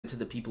to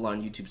the people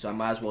on YouTube, so I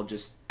might as well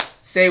just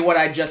say what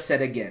I just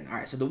said again. All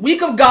right, so the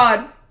week of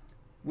God,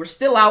 we're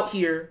still out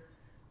here,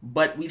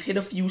 but we've hit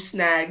a few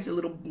snags,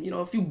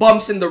 a few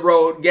bumps in the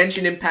road.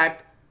 Genshin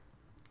Impact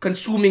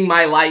consuming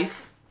my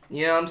life,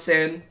 you know what I'm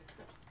saying?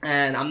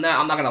 And I'm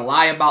not gonna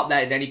lie about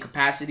that in any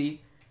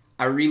capacity.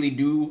 I really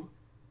do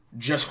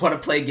just want to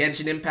play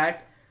Genshin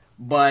Impact,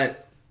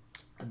 but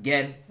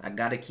again, I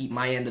gotta keep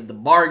my end of the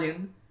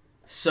bargain.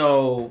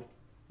 So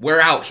we're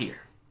out here.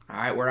 All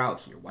right, we're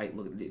out here. White,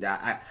 look,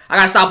 I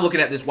gotta stop looking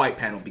at this white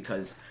panel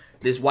because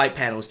this white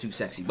panel is too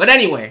sexy. But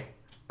anyway,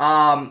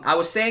 I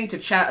was saying to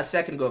chat a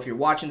second ago, if you're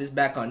watching this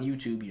back on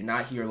YouTube, you're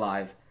not here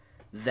live,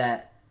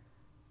 that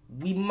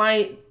we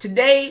might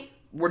today.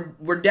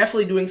 We're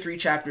definitely doing 3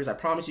 chapters. I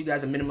promise you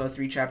guys a minimum of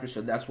 3 chapters,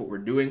 so that's what we're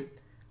doing.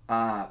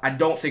 I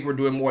don't think we're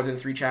doing more than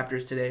 3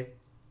 chapters today,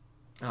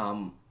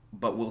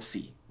 but we'll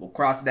see. We'll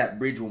cross that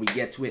bridge when we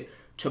get to it.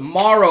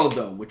 Tomorrow,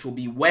 though, which will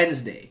be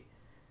Wednesday,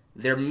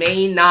 there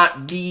may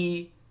not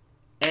be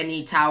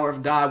any Tower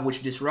of God,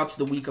 which disrupts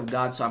the Week of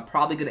God, so I'm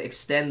probably going to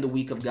extend the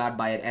Week of God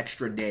by an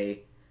extra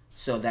day,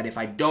 so that if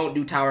I don't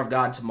do Tower of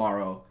God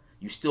tomorrow,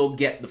 you still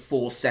get the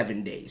full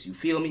 7 days. You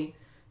feel me?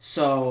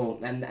 So,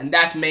 and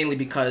that's mainly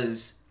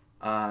because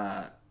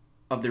of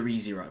the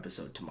ReZero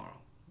episode tomorrow.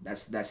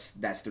 That's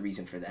the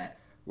reason for that.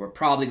 We're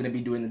probably going to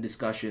be doing the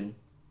discussion,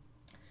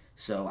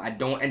 so I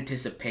don't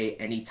anticipate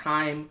any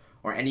time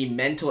or any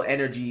mental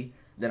energy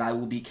that I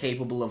will be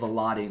capable of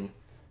allotting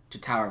to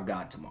Tower of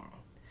God tomorrow.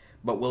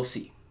 But we'll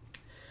see.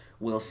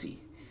 We'll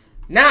see.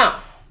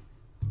 Now,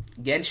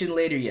 Genshin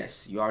later,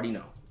 yes. You already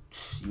know.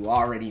 You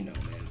already know,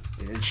 man.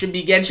 It should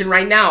be Genshin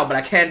right now, but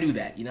I can't do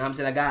that. You know what I'm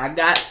saying?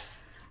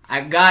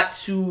 I got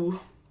to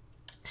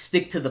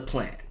stick to the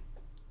plan.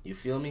 You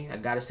feel me? I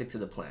got to stick to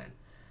the plan.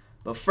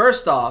 But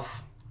first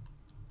off,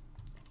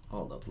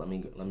 hold up. Let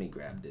me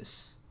grab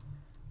this.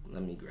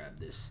 Let me grab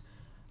this.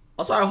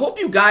 Also, I hope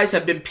you guys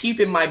have been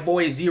peeping my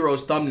boy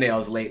Zero's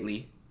thumbnails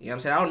lately. You know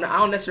what I'm saying? I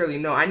don't necessarily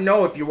know. I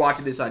know if you're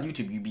watching this on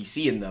YouTube, you'd be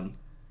seeing them.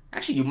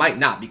 Actually, you might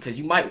not, because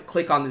you might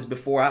click on this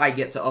before I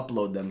get to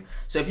upload them.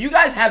 So if you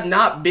guys have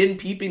not been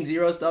peeping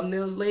Zero's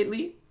thumbnails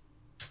lately,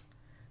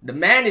 the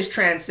man is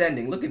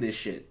transcending. Look at this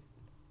shit.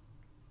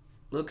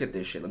 Look at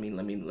this shit. Let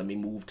me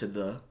move to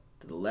the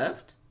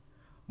left.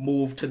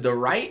 Move to the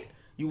right.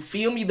 You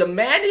feel me? The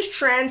man is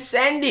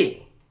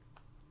transcending.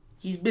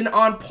 He's been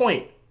on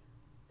point.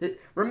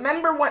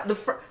 Remember what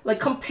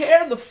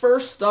compare the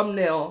first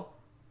thumbnail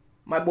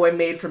my boy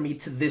made for me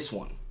to this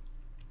one,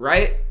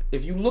 right?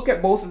 If you look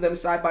at both of them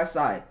side by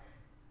side,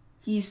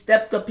 he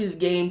stepped up his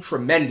game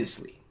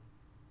tremendously.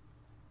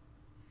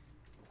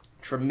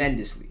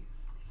 Tremendously.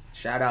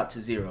 Shout out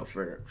to Zero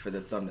for the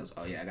thumbnails.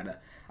 Oh yeah,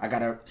 I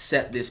gotta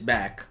set this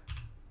back.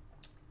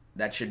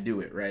 That should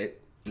do it, right?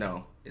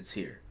 No, it's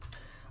here.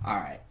 All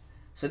right.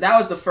 So that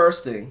was the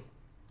first thing.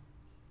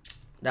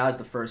 That was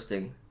the first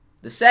thing.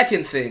 The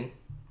second thing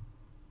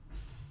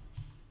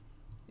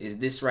is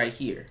this right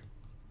here.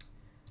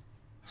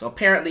 So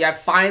apparently I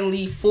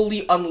finally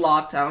fully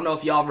unlocked, I don't know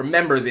if y'all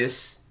remember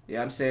this, you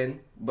know what I'm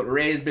saying? But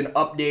Ray has been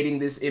updating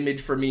this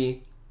image for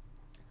me.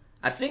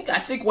 I think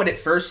when it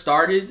first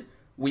started,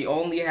 we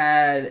only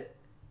had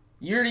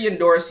Yuri and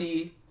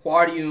Dorsey,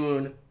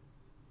 Hwaryun,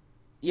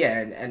 yeah,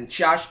 and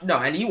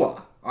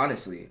Iwa,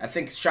 honestly. I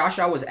think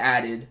Shasha was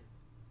added.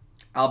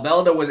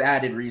 Albelda was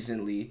added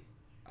recently.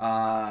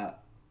 Elaine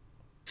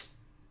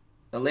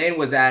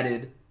was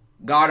added.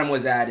 Gardam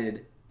was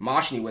added.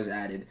 Moshni was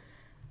added.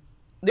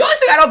 The only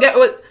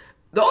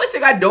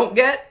thing I don't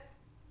get,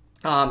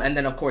 and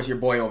then of course your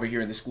boy over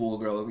here in the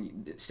schoolgirl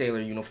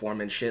sailor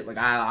uniform and shit. Like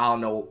I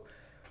don't know.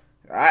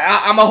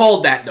 I'ma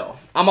hold that though.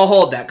 I'ma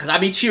hold that because I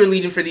be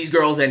cheerleading for these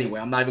girls anyway.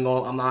 I'm not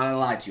gonna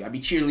lie to you. I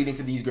be cheerleading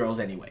for these girls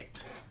anyway.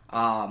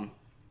 Oh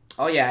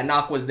yeah,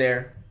 Anak was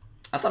there.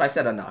 I thought I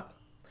said Anak,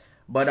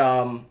 but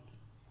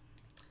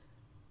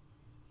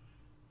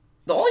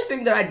the only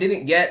thing that I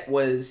didn't get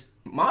was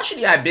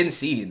Moshni. I've been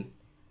seeing.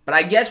 But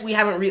I guess we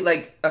haven't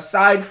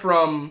aside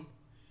from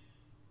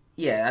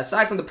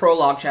the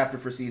prologue chapter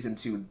for season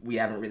 2, we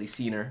haven't really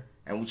seen her,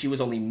 and she was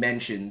only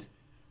mentioned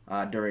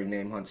during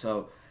Name Hunt.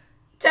 So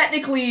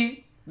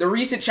technically, the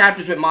recent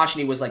chapters with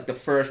Moshni was like the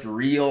first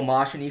real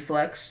Moshni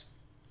flex.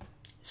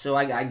 So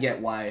I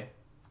get why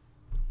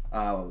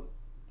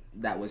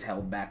that was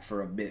held back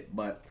for a bit.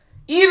 But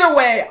either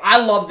way,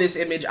 I love this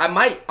image. I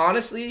might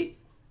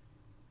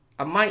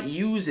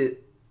use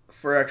it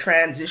for a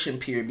transition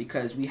period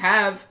because we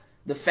have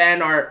the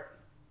fan art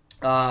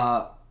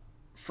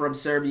from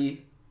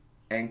Serbi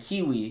and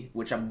Kiwi,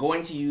 which I'm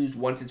going to use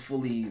once it's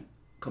fully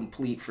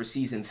complete for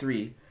Season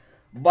 3.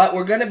 But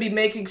we're going to be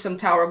making some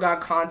Tower of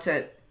God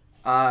content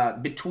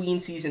between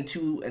Season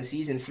 2 and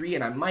Season 3,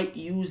 and I might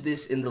use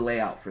this in the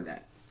layout for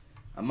that.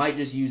 I might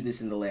just use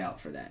this in the layout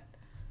for that.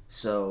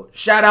 So,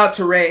 shout out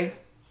to Ray.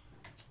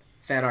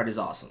 Fan art is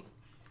awesome.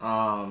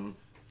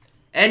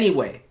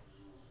 Anyway,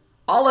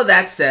 all of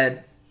that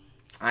said,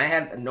 I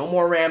have no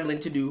more rambling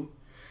to do.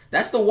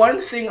 That's the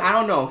one thing, I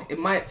don't know, it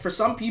might, for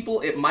some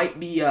people, it might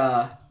be,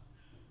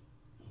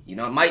 You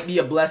know, it might be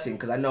a blessing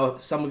because I know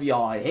some of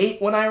y'all hate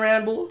when I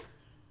ramble.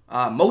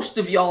 Most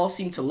of y'all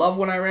seem to love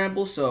when I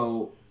ramble,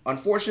 so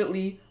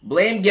unfortunately,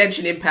 blame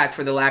Genshin Impact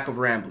for the lack of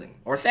rambling.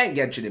 Or thank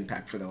Genshin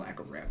Impact for the lack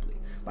of rambling.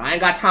 But I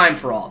ain't got time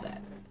for all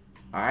that.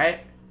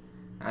 Alright?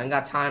 I ain't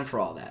got time for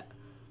all that.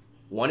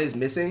 One is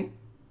missing.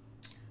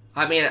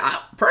 I mean,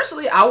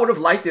 personally, I would have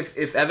liked if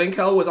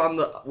EVANKHELL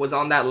was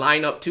on that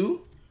lineup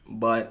too.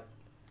 But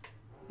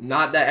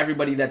not that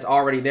everybody that's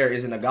already there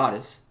isn't a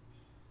goddess.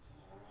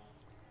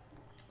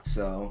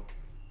 So,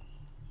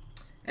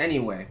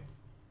 anyway,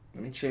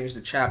 let me change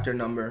the chapter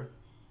number.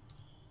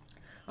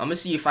 I'm gonna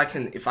see if I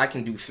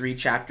can do 3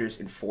 chapters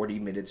in 40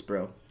 minutes,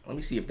 bro. Let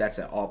me see if that's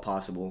at all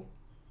possible.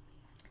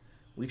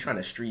 We trying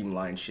to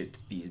streamline shit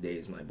these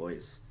days, my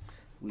boys.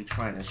 We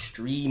trying to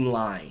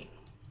streamline.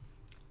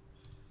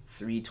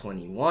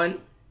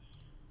 321.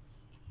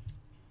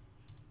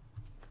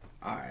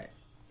 Alright.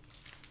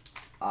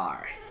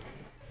 Alright.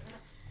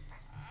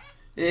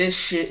 This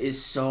shit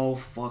is so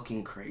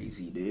fucking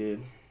crazy,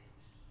 dude.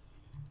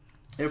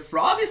 If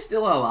Frog is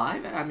still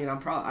alive, I mean,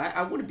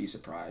 I wouldn't be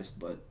surprised,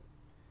 but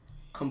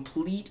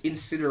complete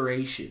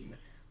incineration.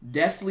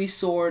 Deathly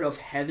sword of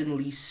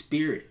heavenly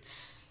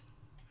spirits.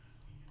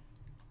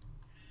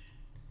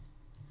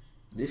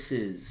 This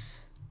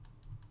is...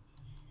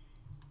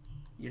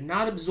 You're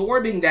not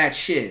absorbing that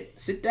shit.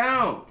 Sit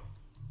down.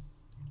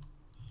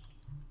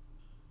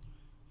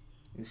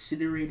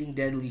 Incinerating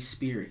deadly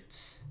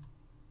spirits.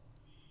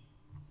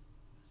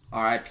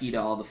 R.I.P. to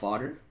all the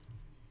fodder.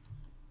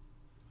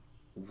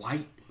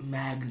 White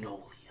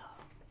Magnolia.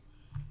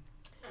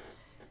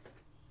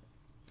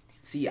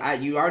 See,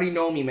 you already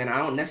know me, man. I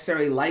don't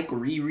necessarily like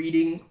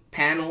rereading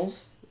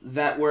panels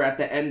that were at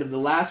the end of the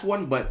last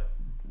one, but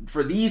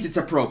for these, it's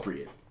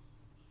appropriate.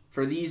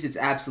 For these, it's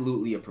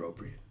absolutely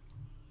appropriate.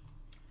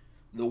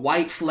 The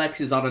white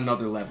flex is on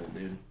another level,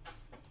 dude.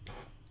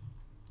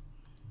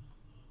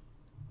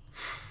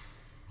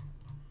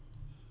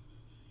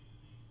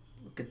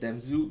 Look at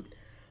them zooming.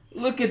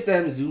 Look at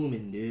them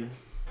zooming, dude.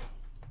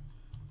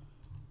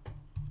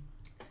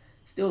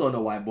 Still don't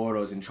know why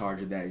Boro's in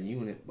charge of that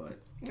unit, but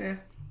eh.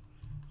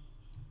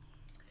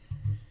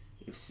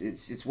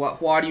 It's what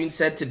Huardyun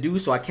said to do,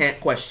 so I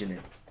can't question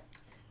it.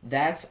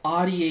 That's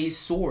Audier's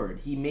sword.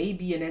 He may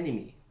be an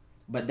enemy,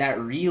 but that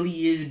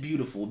really is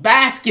beautiful.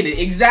 Bask in it,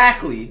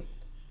 exactly.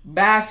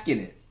 Bask in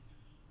it.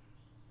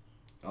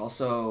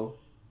 Also,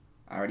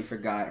 I already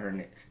forgot her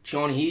name.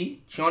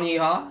 Chonhee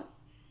Ha?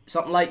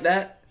 Something like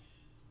that.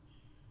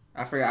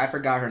 I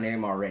forgot her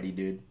name already,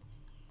 dude.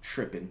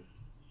 Tripping.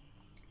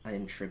 I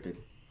am tripping.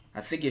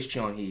 I think it's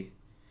Chonhee.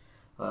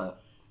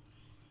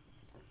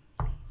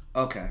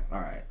 Okay,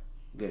 alright.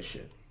 Good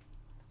shit.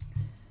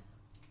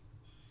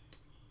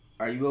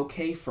 Are you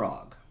okay,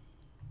 Frog?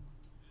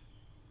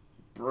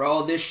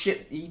 Bro, this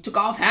shit, he took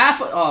off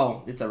half of,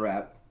 oh, it's a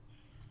wrap.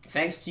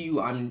 Thanks to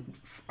you, I'm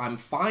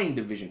fine,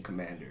 Division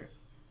Commander.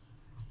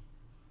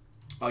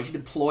 Oh, you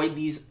deployed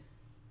these,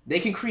 they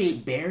can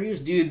create barriers?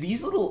 Dude,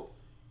 these little,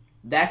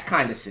 that's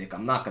kind of sick,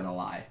 I'm not gonna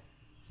lie.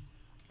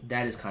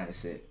 That is kind of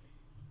sick.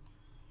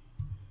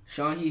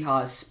 Chonhee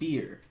Ha's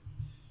spear.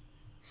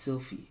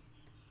 Sylphie.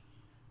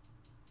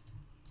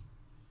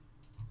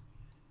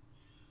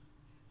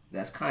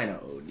 That's kind of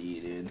OD,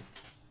 dude.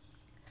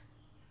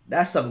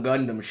 That's some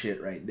Gundam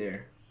shit right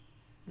there.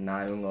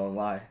 Not even gonna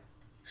lie.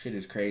 Shit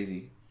is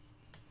crazy.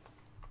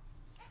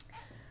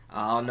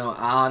 I don't know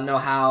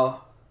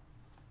how...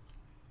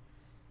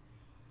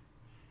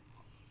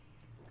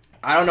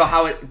 I don't know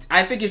how it...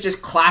 I think it's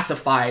just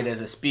classified as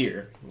a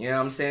spear. You know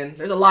what I'm saying?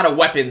 There's a lot of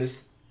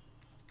weapons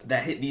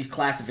that hit these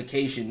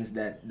classifications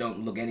that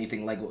don't look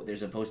anything like what they're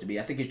supposed to be.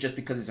 I think it's just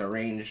because it's a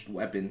ranged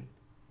weapon.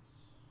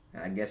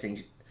 And I'm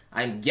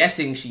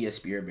guessing she a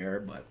spear bearer,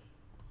 but...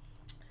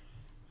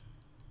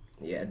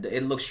 Yeah,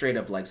 it looks straight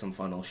up like some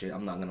funnel shit.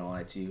 I'm not gonna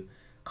lie to you.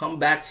 Come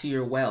back to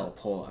your well,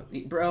 Paul.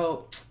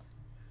 Bro,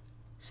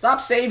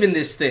 stop saving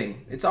this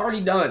thing. It's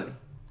already done.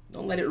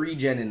 Don't let it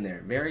regen in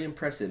there. Very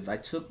impressive. I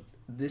took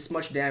this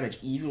much damage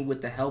even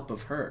with the help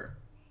of her.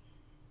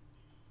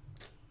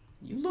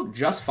 You look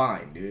just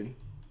fine, dude.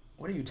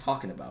 What are you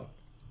talking about?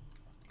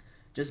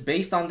 Just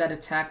based on that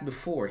attack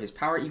before, his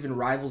power even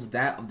rivals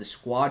that of the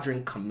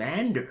squadron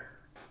commander.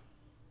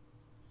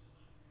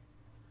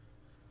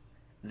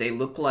 They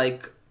look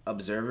like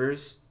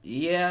observers.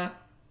 Yeah,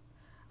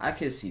 I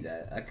could see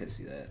that. I could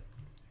see that.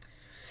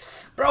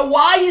 Bro,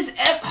 why is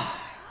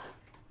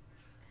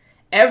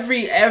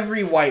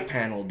every white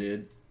panel,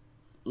 dude?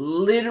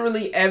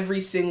 Literally every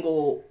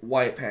single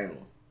white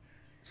panel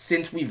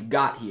since we've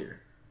got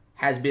here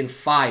has been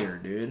fire,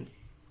 dude.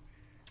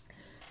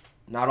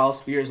 Not all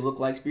spears look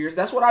like spears.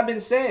 That's what I've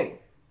been saying.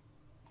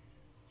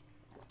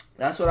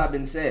 That's what I've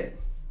been saying.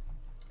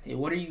 Hey,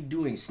 what are you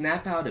doing?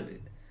 Snap out of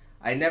it.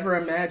 I never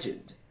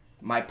imagined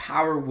my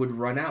power would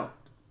run out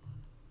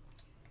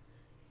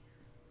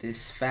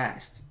this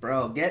fast.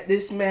 Bro, get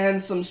this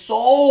man some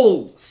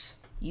souls.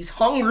 He's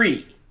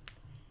hungry.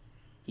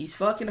 He's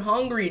fucking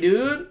hungry,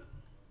 dude.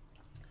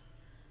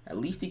 At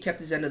least he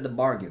kept his end of the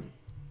bargain.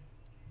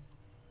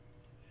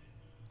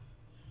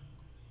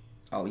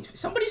 Oh,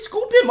 somebody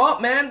scoop him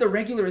up, man. The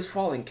regular is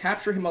falling.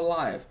 Capture him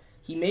alive.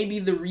 He may be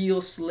the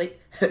real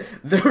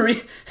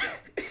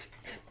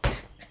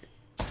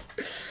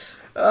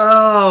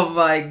Oh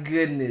my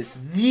goodness.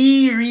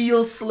 The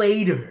real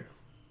Slater.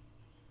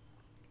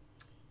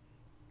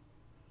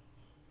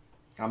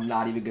 I'm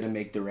not even gonna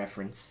make the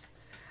reference.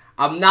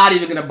 I'm not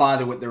even gonna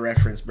bother with the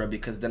reference, bro,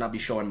 because then I'll be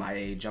showing my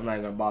age. I'm not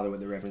even gonna bother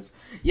with the reference.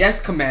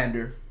 Yes,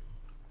 Commander.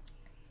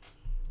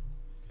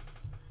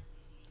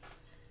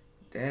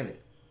 Damn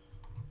it.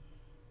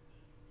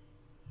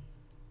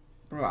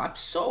 Bro, I'm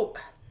so...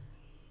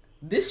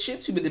 This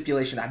Shinsu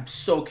manipulation, I'm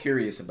so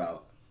curious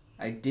about.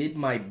 I did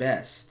my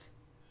best.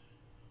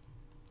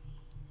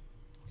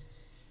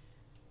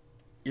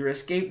 Your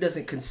escape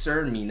doesn't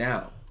concern me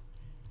now.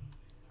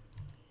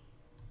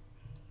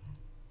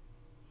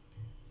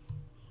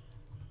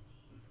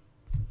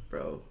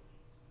 Bro.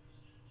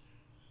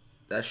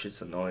 That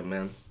shit's annoying,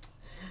 man.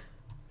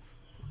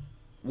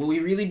 Will we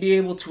really be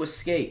able to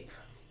escape?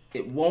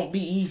 It won't be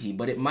easy,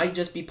 but it might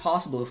just be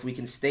possible if we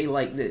can stay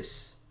like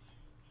this.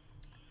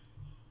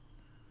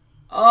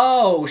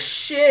 Oh,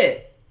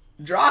 shit.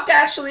 Drock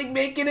actually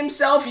making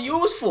himself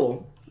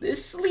useful.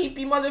 This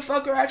sleepy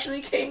motherfucker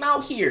actually came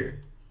out here.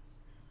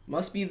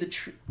 Must be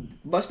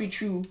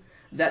true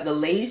that the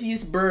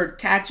laziest bird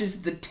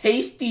catches the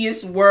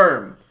tastiest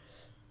worm.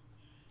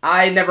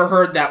 I never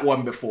heard that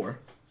one before.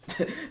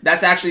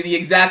 That's actually the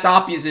exact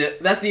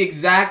opposite. That's the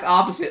exact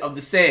opposite of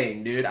the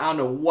saying, dude. I don't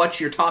know what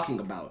you're talking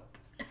about.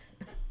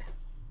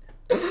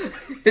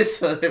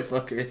 This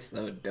motherfucker is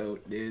so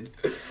dope, dude.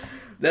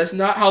 That's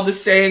not how the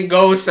saying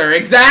goes, sir.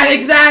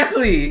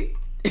 Exactly.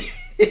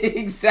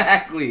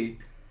 Exactly.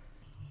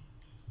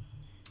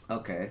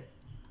 Okay.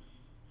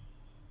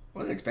 I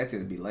wasn't expecting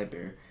it to be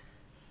Lightbearer.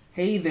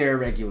 Hey there,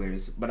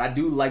 regulars. But I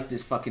do like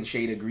this fucking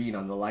shade of green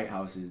on the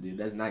lighthouses, dude.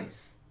 That's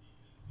nice.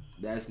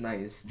 That's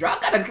nice.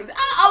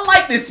 I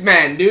like this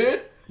man,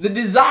 dude. The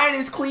design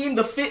is clean.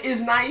 The fit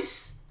is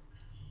nice.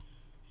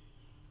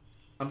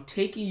 I'm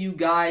taking you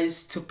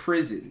guys to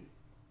prison.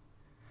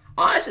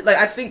 Honestly, like,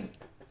 I think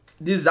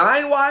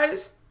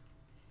design-wise,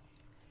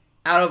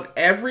 out of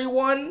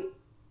everyone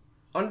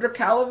under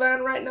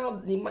Caliban right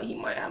now, he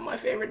might have my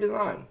favorite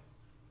design.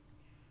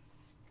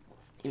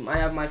 He might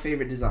have my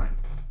favorite design.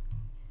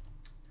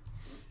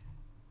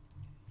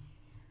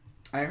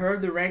 I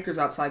heard the rankers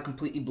outside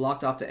completely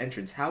blocked off the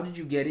entrance. How did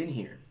you get in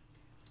here?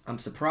 I'm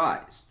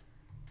surprised.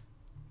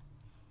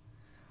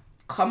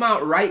 Come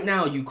out right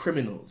now, you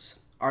criminals.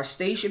 Our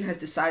station has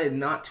decided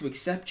not to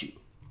accept you.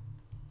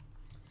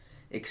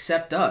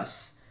 Accept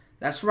us?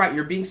 That's right,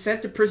 you're being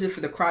sent to prison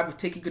for the crime of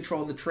taking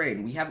control of the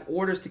train. We have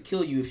orders to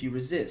kill you if you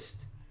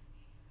resist.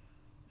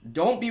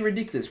 Don't be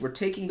ridiculous. We're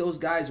taking those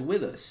guys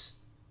with us.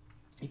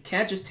 You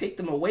can't just take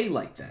them away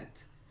like that.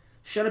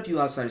 Shut up, you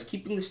outsiders.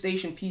 Keeping the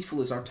station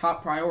peaceful is our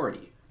top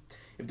priority.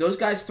 If those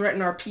guys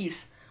threaten our peace,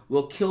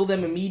 we'll kill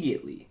them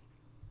immediately.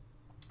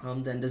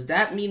 Then does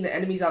that mean the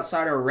enemies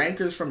outside are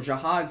rankers from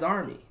Jihad's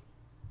army?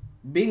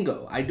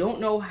 Bingo. I don't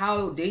know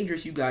how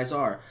dangerous you guys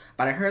are,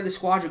 but I heard the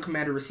squadron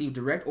commander received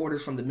direct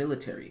orders from the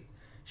military.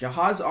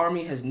 Jihad's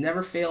army has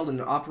never failed in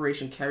an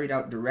operation carried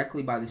out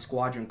directly by the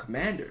squadron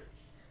commander.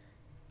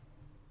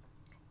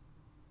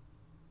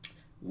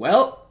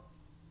 Well,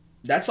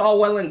 that's all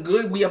well and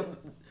good.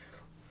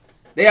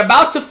 They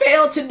about to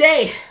fail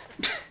today.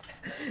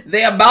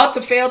 They about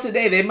to fail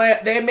today.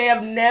 They may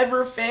have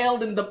never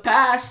failed in the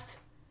past.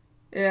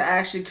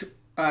 Actually,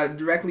 carried out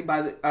directly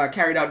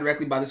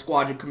by the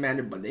squadron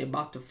commander, but they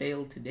about to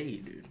fail today,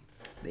 dude.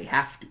 They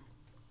have to.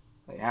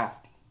 They have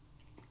to.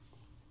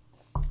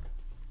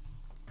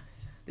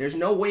 There's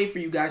no way for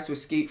you guys to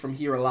escape from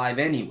here alive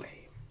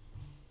anyway.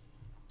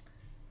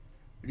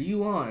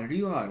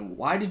 Ryuan,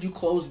 why did you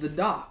close the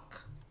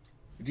dock?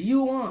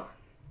 Ryuan.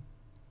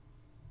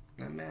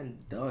 That man's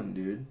done,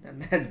 dude.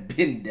 That man's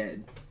been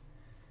dead.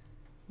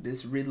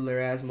 This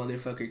Riddler-ass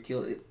motherfucker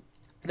killed it.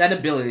 That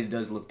ability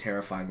does look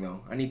terrifying,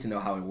 though. I need to know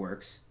how it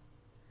works.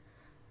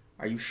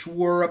 Are you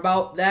sure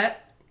about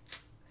that?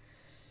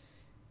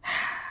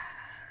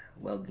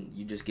 Well,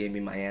 you just gave me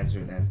my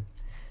answer, then.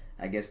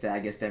 I guess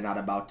they're not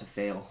about to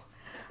fail.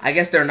 I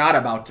guess they're not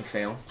about to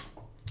fail.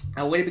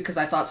 I waited because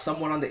I thought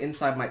someone on the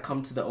inside might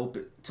come to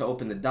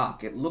open the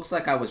dock. It looks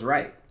like I was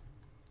right.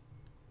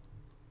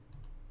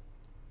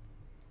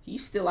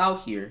 He's still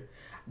out here.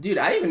 Dude,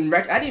 I didn't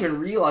even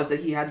realize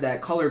that he had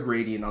that color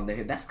gradient on the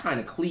head. That's kind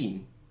of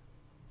clean.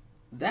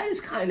 That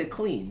is kind of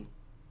clean.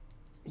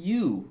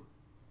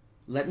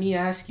 Let me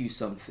ask you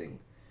something.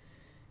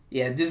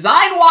 Yeah,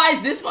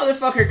 design-wise, this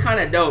motherfucker kind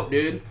of dope,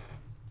 dude.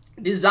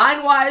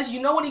 Design-wise,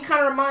 you know what he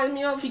kind of reminds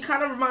me of? He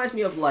kind of reminds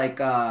me of, like,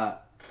 the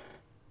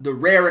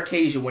rare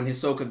occasion when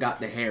Hisoka got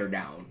the hair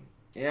down.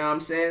 You know what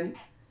I'm saying?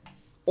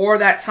 Or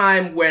that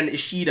time when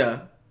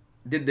Ishida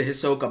did the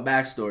Hisoka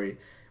backstory.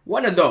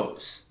 One of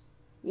those.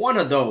 One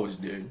of those,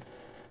 dude.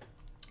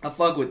 I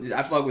fuck with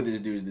this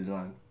dude's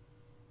design.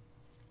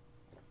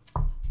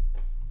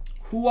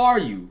 Who are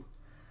you?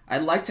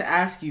 I'd like to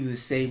ask you the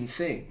same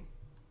thing.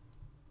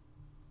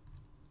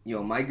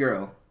 Yo, my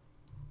girl.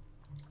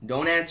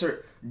 Don't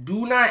answer.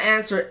 Do not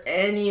answer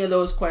any of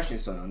those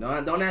questions,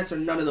 Soyeon. Don't answer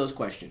none of those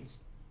questions.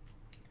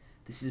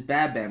 This is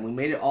bad, Bam. We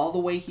made it all the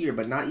way here,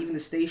 but not even the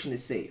station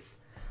is safe.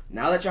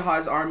 Now that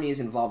Jahai's army is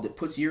involved, it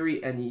puts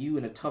Yuri and you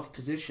in a tough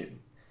position.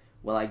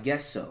 Well, I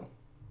guess so.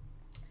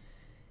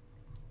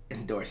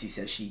 And Dorsey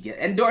says she get.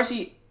 And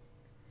Dorsey,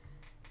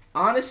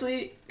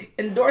 honestly,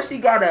 and Dorsey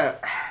got a.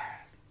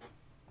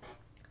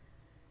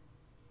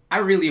 I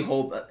really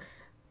hope.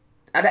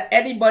 Out of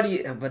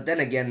anybody, but then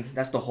again,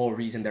 that's the whole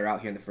reason they're out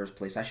here in the first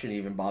place. I shouldn't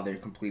even bother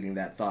completing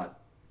that thought.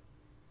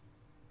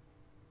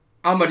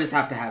 I'm gonna just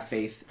have to have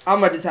faith. I'm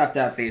gonna just have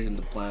to have faith in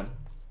the plan.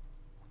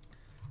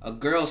 A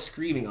girl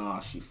screaming, oh,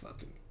 she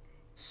fucking.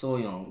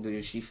 Soyeon,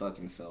 dude, she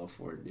fucking fell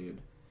for it,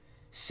 dude.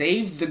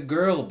 Save the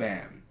girl,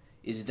 Bam.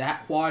 Is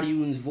that Hwa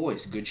Ryun's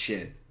voice? Good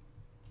shit.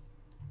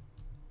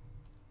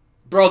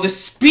 Bro, the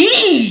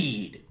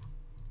speed!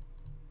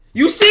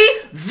 You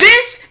see?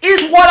 This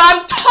is what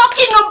I'm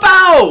talking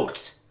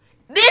about!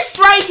 This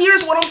right here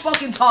is what I'm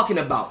fucking talking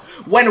about.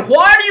 When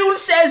Hwa Ryun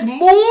says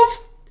move,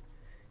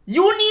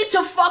 you need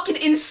to fucking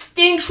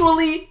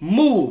instinctually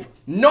move.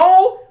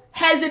 No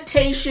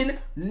hesitation,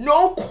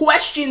 no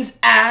questions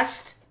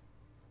asked.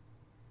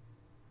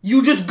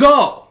 You just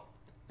go.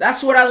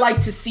 That's what I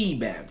like to see,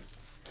 man.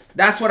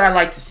 That's what I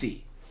like to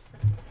see.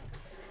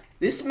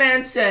 This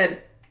man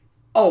said,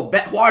 oh,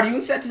 Hwa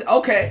Ryun said,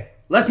 okay,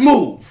 let's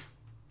move.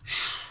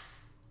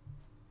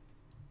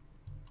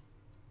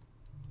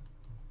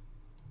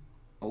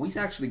 Oh, he's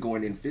actually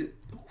going in fit.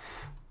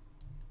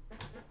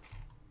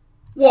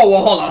 Whoa,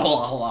 hold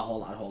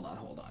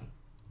on.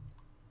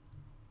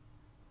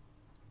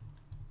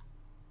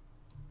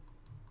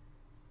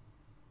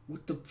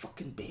 With the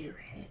fucking bare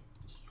hand.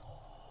 Yo.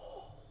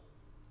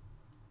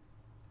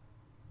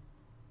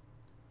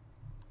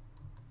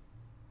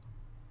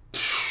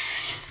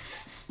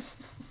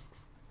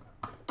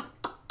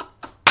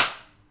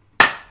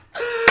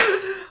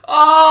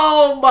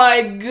 Oh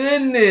my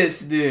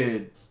goodness,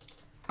 dude.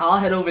 I'll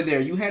head over there.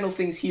 You handle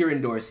things here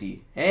in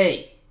Dorsey.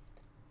 Hey.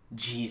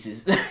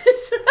 Jesus.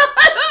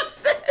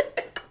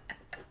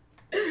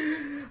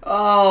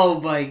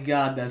 Oh my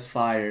god, that's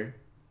fire.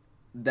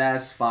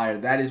 That's fire.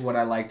 That is what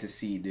I like to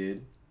see,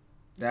 dude.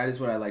 That is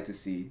what I like to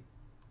see.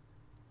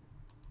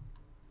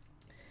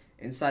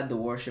 Inside the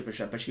worshipper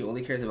shop, but she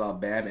only cares about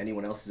Bam.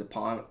 Anyone else is a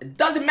pawn. It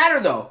doesn't matter,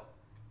 though.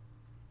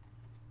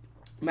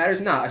 Matters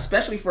not.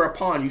 Especially for a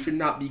pawn, you should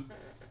not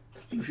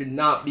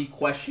be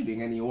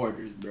questioning any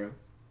orders, bro.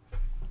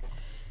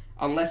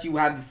 Unless you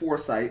have the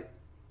foresight,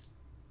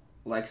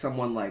 like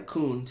someone like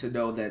Kun, to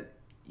know that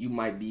you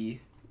might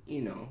be,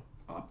 you know,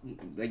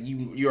 like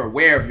you're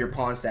aware of your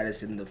pawn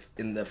status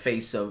in the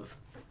face of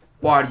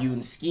Hwa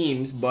Ryun's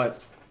schemes.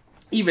 But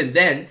even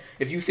then,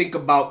 if you think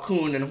about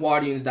Kun and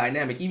Hwa Ryun's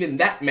dynamic, even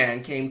that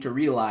man came to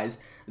realize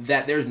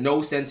that there's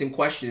no sense in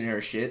questioning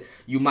her shit.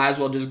 You might as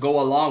well just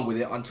go along with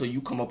it until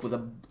you come up with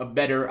a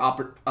better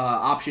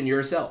option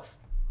yourself.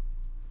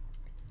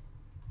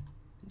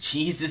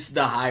 Jesus,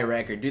 the high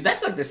record, dude.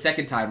 That's like the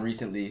second time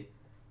recently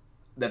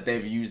that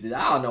they've used it.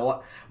 I don't know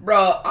what,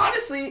 bro.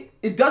 Honestly,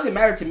 it doesn't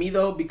matter to me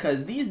though,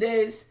 because these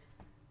days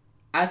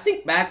I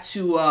think back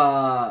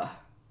to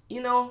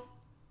you know,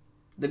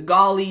 the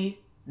golly,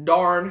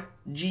 darn,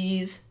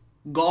 geez,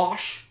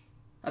 gosh.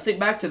 I think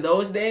back to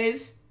those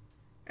days,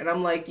 and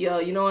I'm like, yo,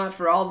 you know what?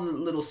 For all the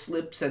little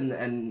slips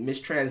and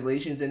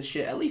mistranslations and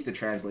shit, at least the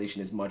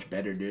translation is much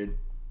better, dude.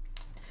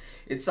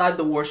 Inside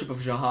the worship of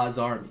Jahai's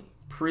army,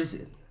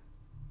 prison.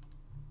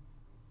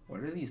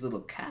 What are these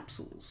little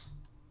capsules?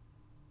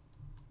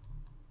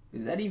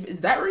 Is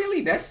that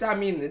really necessary? I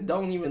mean, it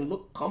don't even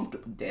look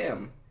comfortable.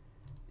 Damn.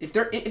 If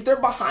they're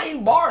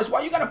behind bars,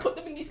 why you gotta put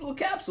them in these little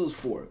capsules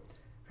for?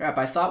 Crap,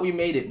 I thought we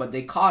made it, but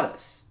they caught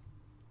us.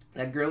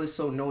 That girl is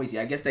so noisy.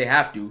 I guess they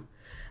have to.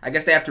 I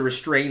guess they have to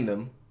restrain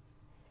them.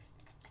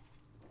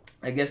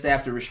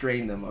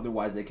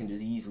 Otherwise they can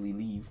just easily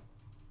leave.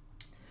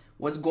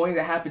 What's going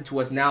to happen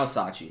to us now,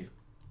 Sachi?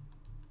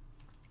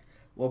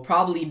 We'll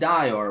probably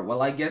die, or,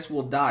 well, I guess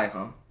we'll die,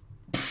 huh?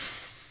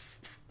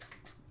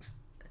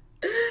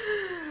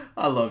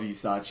 I love you,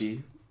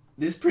 Sachi.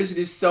 This prison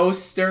is so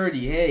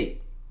sturdy.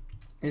 Hey,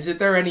 isn't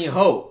there any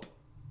hope?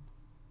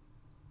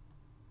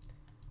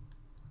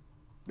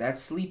 That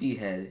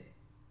sleepyhead.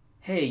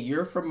 Hey,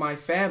 you're from my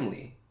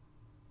family.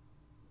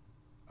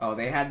 Oh,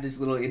 they had this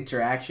little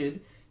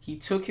interaction. He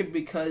took him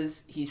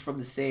because he's from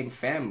the same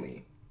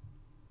family.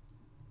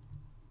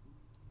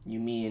 You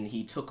mean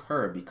he took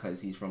her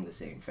because he's from the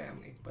same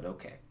family. But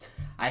okay.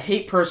 I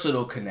hate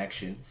personal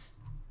connections.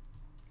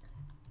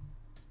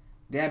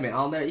 Damn it,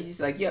 I'll never...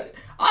 He's like, yeah.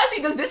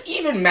 Honestly, does this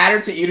even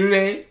matter to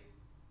Irure?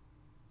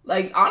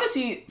 Like,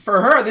 honestly,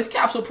 for her, this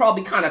capsule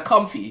probably kind of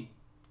comfy.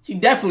 She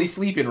definitely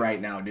sleeping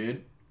right now,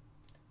 dude.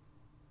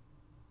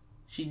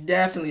 She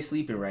definitely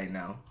sleeping right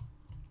now.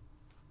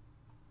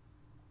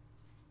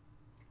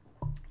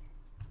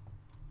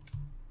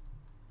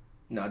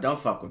 No, don't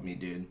fuck with me,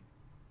 dude.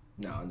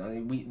 No,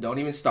 don't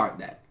even start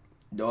that.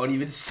 Don't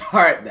even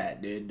start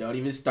that, dude. Don't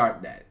even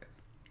start that.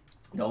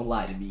 Don't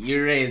lie to me.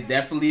 Irure is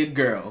definitely a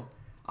girl.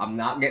 I'm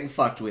not getting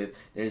fucked with.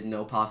 There's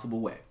no possible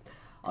way.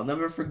 I'll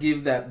never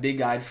forgive that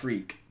big-eyed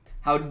freak.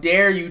 How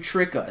dare you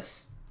trick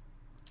us?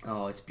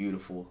 Oh, it's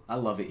beautiful. I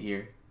love it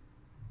here.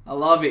 I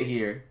love it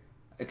here.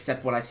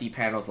 Except when I see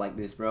panels like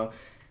this, bro.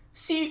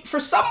 See, for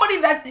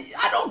somebody that...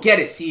 I don't get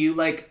it, see you.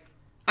 Like,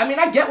 I mean,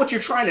 I get what you're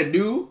trying to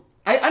do.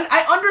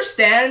 I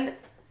understand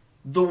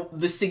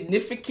the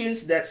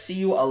significance that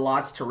Siyu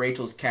allots to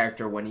Rachel's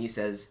character when he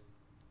says...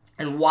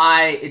 And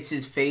why it's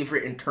his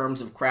favorite in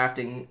terms of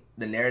crafting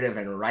the narrative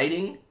and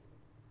writing.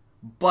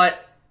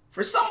 But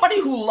for somebody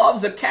who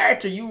loves a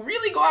character, you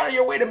really go out of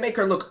your way to make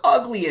her look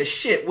ugly as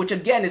shit, which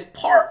again is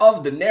part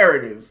of the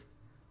narrative.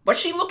 But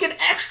she looking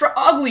extra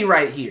ugly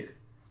right here.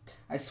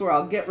 I swear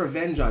I'll get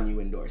revenge on you,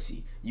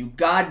 Endorsey. You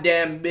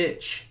goddamn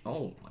bitch.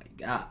 Oh my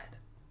god.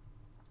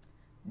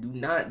 Do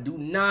not.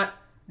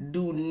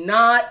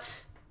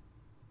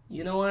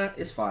 You know what?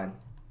 It's fine.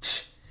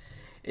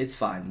 It's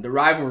fine. The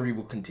rivalry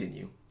will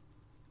continue.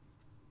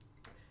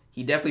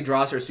 He definitely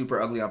draws her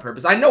super ugly on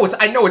purpose. I know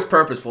it's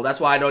purposeful.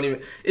 That's why I don't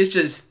even... It's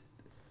just...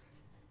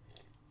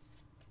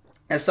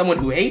 As someone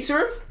who hates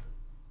her,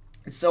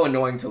 it's so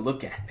annoying to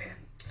look at, man.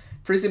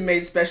 Prison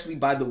made specially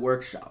by the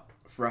workshop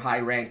for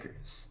high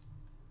rankers.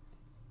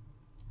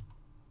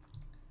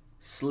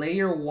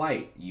 Slayer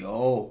White.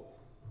 Yo.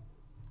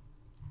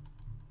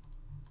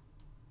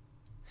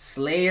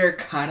 Slayer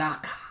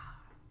Karaka.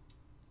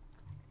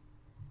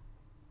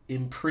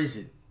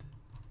 Imprisoned.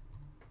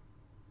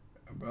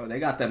 Bro, they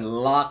got them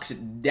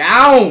locked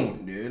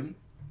down, dude.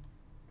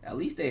 At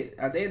least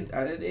are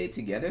they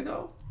together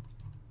though?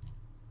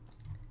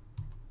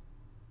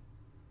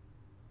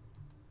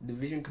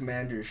 Division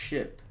Commander's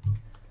ship.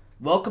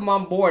 Welcome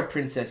on board,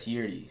 Princess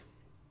Yuri.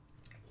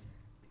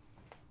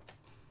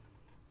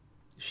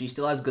 She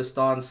still has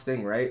Gaston's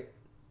thing, right?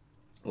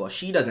 Well,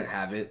 she doesn't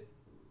have it.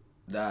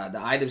 The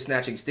item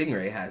snatching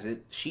stingray has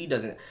it. She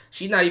doesn't.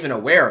 She's not even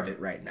aware of it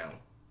right now.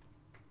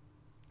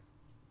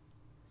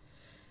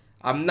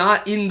 I'm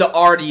not in the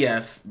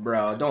RDF,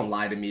 bro. Don't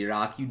lie to me,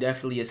 Rock. You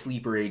definitely a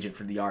sleeper agent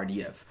for the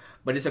RDF.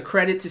 But it's a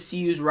credit to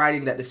Siyu's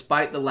writing that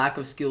despite the lack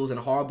of skills and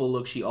horrible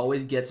look, she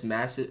always gets a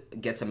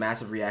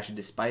massive reaction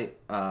despite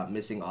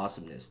missing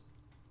awesomeness.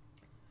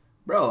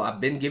 Bro, I've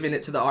been giving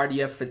it to the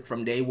RDF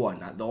from day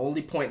one. The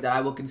only point that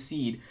I will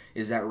concede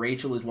is that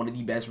Rachel is one of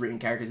the best written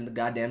characters in the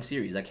goddamn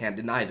series. I can't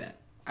deny that.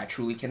 I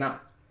truly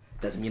cannot.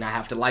 Doesn't mean I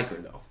have to like her,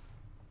 though.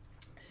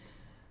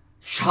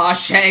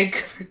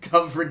 Shawshank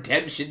of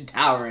Redemption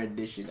Tower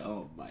Edition.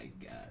 Oh my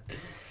god.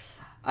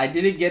 I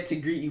didn't get to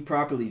greet you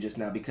properly just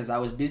now because I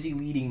was busy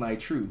leading my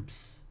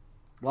troops.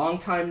 Long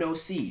time no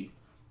see.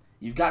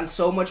 You've gotten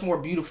so much more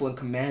beautiful and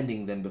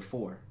commanding than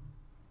before.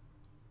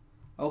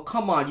 Oh,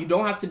 come on. You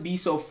don't have to be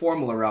so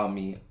formal around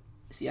me.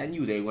 See, I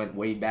knew they went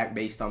way back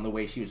based on the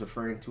way she was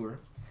referring to her.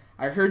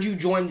 I heard you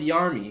joined the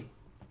army.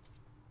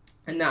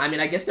 And now, I mean,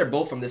 I guess they're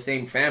both from the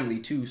same family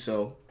too,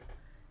 so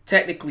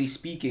technically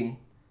speaking...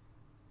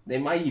 They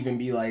might even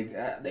be like,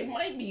 they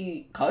might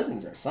be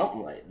cousins or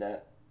something like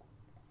that.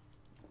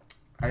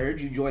 I heard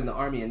you join the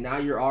army and now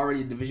you're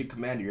already a division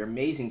commander. You're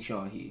amazing,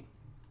 Chonhee.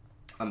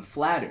 I'm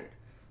flattered.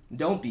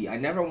 Don't be. I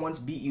never once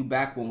beat you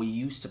back when we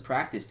used to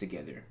practice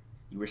together.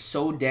 You were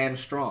so damn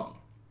strong.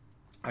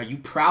 Are you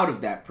proud of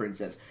that,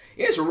 princess?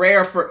 It's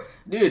rare for...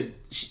 Dude,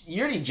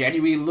 Yuri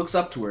genuinely looks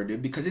up to her,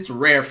 dude, because it's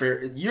rare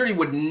for... Yuri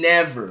would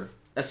never,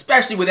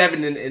 especially with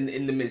Evan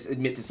in the midst,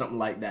 admit to something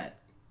like that.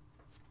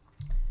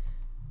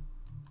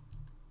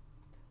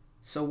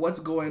 So what's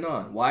going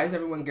on? Why is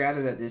everyone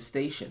gathered at this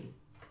station?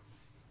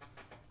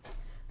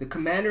 The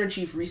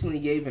commander-in-chief recently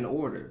gave an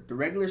order. The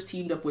regulars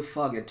teamed up with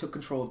Fug and took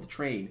control of the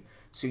train,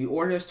 so he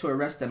ordered us to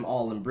arrest them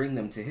all and bring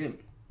them to him.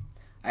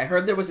 I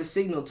heard there was a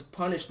signal to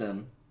punish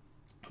them,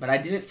 but I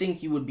didn't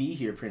think you would be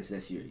here,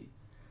 Princess Yuri.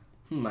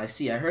 I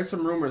see. I heard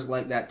some rumors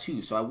like that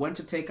too, so I went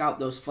to take out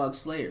those Fug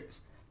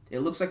Slayers. It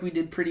looks like we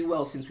did pretty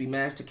well since we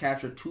managed to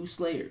capture 2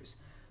 Slayers.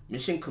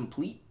 Mission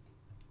complete?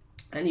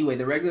 Anyway,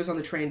 the regulars on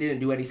the train didn't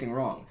do anything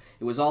wrong.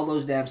 It was all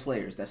those damn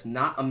Slayers. That's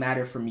not a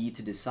matter for me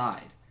to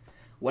decide.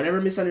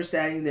 Whatever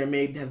misunderstanding there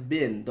may have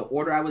been, the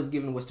order I was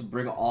given was to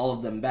bring all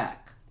of them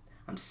back.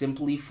 I'm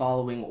simply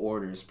following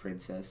orders,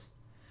 princess.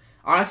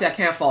 Honestly, I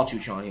can't fault you,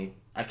 Chonhee.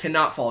 I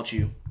cannot fault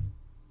you.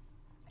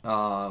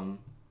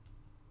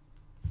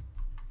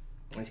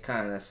 It's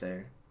kind of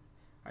necessary.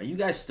 Are you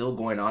guys still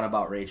going on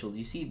about Rachel? Do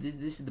you see,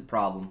 this is the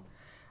problem.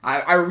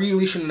 I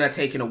really shouldn't have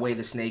taken away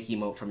the snake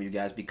emote from you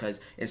guys, because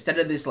instead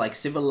of this like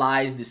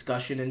civilized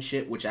discussion and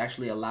shit, which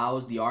actually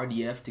allows the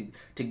RDF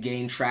to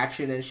gain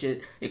traction and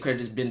shit, it could have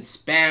just been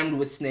spammed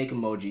with snake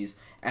emojis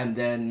and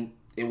then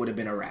it would have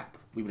been a wrap.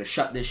 We would have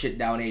shut this shit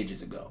down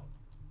ages ago.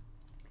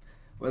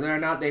 Whether or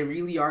not they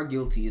really are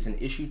guilty is an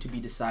issue to be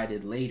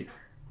decided later.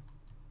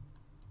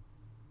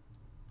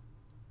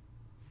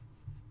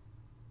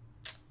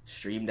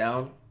 Stream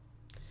down?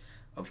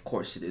 Of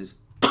course it is.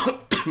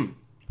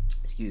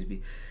 Excuse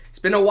me. It's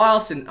been a while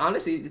since...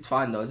 Honestly, it's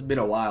fine, though. It's been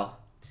a while.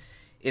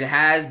 It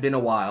has been a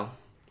while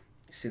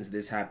since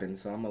this happened,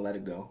 so I'm going to let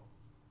it go.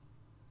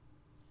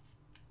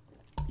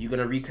 You going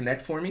to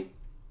reconnect for me?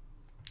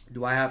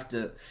 Do I have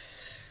to...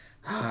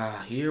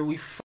 Here we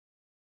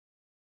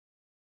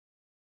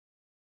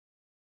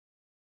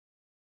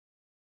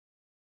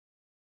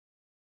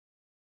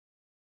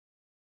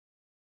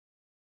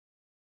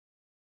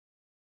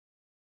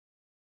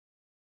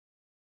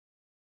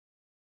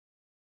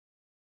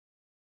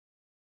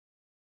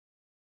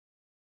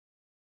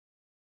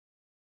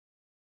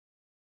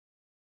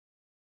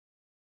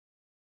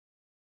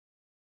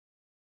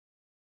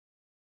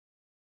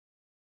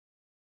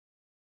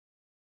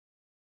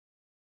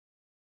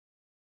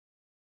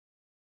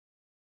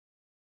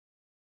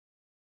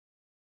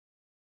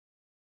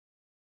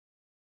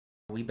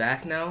Are we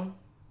back now?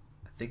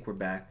 I think we're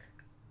back.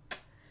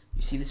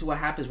 You see, this is what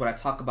happens when I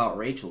talk about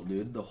Rachel,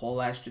 dude. The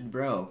whole ass shit,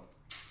 bro.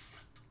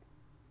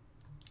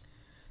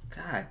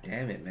 God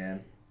damn it,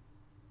 man.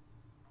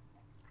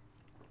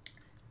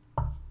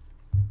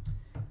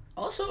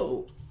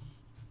 Also,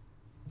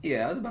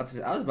 yeah, I was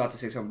about to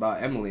say something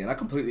about Emily, and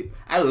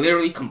I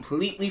literally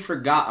completely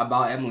forgot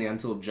about Emily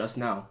until just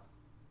now.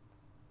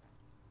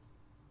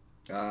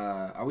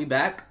 Are we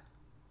back?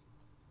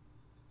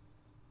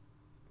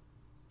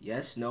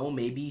 Yes, no,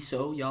 maybe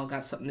so. Y'all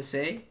got something to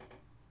say?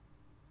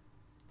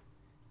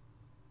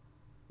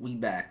 We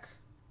back.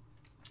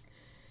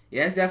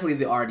 Yeah, it's definitely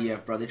the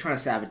RDF, bro. They're trying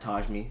to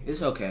sabotage me.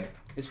 It's okay.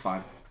 It's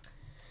fine.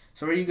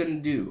 So what are you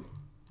gonna do?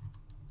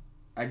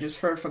 I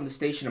just heard from the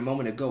station a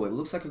moment ago. It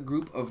looks like a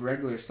group of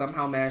regulars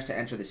somehow managed to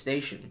enter the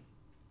station.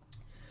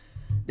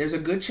 There's a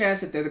good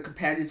chance that they're the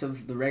companions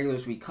of the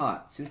regulars we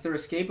caught, since their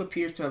escape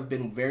appears to have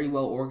been very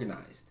well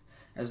organized.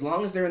 As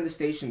long as they're in the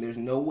station, there's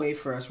no way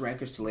for us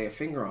rankers to lay a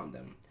finger on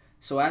them.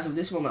 So as of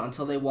this moment,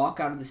 until they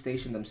walk out of the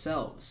station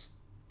themselves,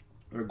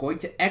 we're going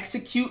to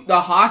execute the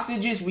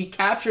hostages we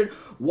captured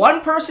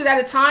one person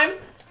at a time.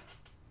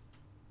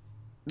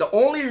 The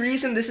only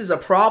reason this is a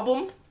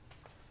problem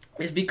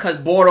is because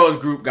Boro's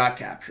group got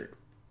captured.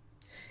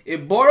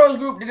 If Boro's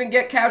group didn't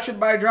get captured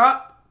by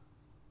drop,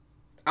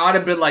 I would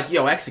have been like,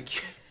 yo,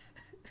 execute.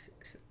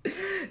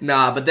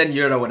 Nah, but then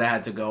Yurda would have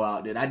had to go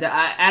out, dude.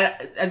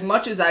 As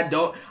much as I'm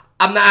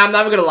not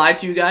even gonna lie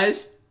to you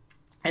guys,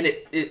 and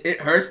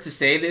it hurts to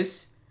say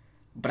this,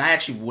 but I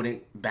actually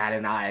wouldn't bat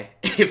an eye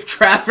if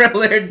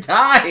Traveler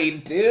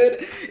died, dude.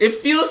 It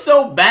feels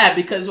so bad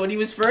because when he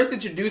was first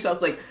introduced, I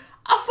was like,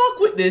 I fuck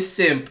with this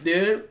simp,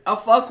 dude. I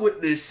fuck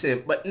with this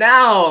simp. But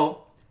now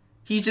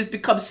he's just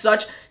become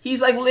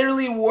he's like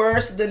literally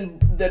worse than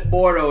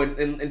Boro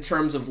in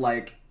terms of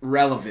like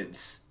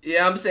relevance. You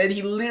know what I'm saying?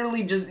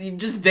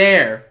 He's just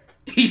there.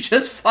 He's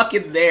just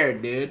fucking there,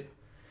 dude.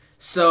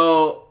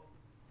 So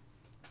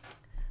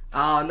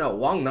no,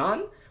 Wang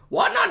Nan?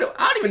 Wang Nan,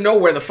 I don't even know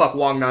where the fuck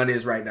Wang Nan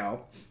is right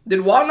now.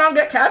 Did Wang Nan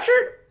get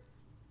captured?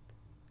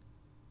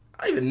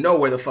 I don't even know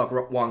where the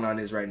fuck Wang Nan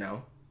is right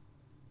now.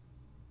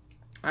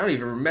 I don't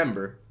even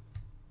remember.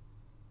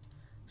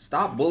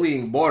 Stop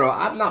bullying Boro.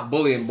 I'm not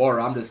bullying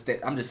Boro. I'm just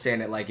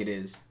saying it like it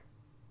is.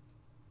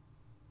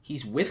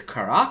 He's with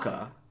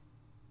Karaka.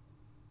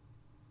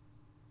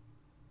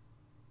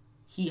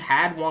 He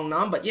had Wang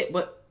Nan, but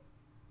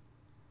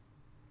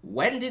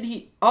when did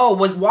he? Oh,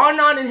 was Wang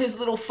Nan in his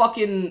little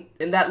fucking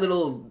that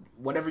little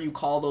whatever you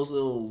call those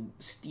little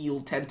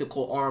steel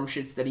tentacle arm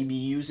shits that he be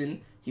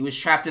using? He was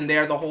trapped in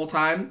there the whole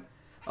time.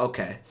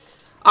 Okay.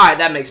 All right,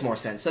 that makes more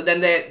sense. So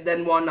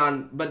then Wang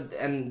Nan,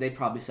 and they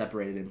probably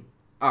separated him.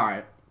 All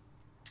right.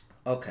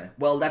 Okay.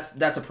 Well,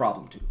 that's a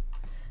problem too.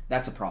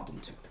 That's a problem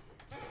too.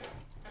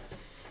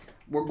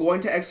 We're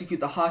going to execute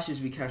the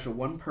hostages we capture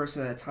one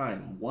person at a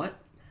time. What?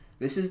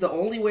 This is the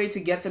only way to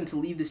get them to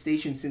leave the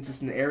station since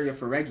it's an area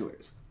for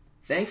regulars.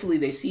 Thankfully,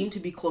 they seem to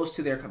be close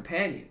to their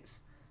companions,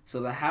 so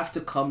they have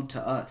to come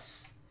to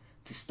us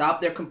to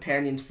stop their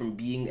companions from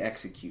being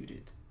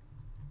executed.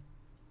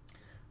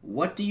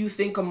 What do you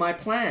think of my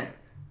plan,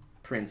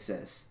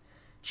 Princess?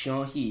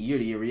 Cheon-hee,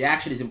 your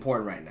reaction is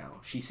important right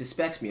now. She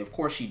suspects me. Of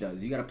course she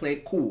does. You gotta play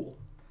it cool.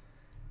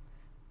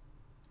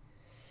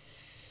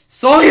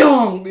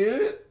 So-young,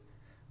 dude!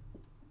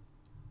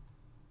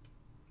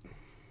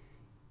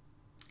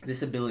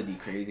 This ability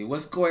crazy.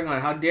 What's going on?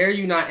 How dare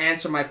you not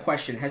answer my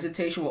question?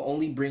 Hesitation will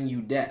only bring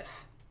you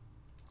death.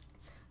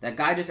 That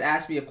guy just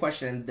asked me a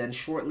question and then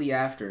shortly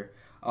after...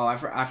 Oh, I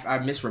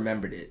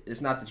misremembered it.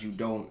 It's not that you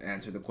don't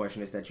answer the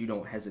question. It's that you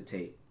don't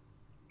hesitate.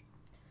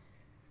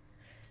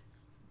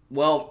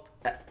 Well,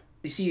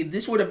 you see,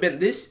 this would have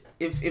been...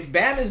 If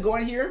Bam is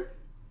going here,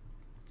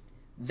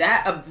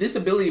 this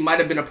ability might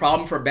have been a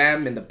problem for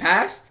Bam in the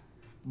past.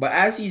 But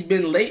as he's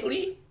been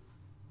lately...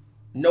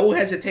 No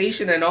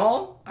hesitation at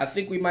all. I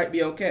think we might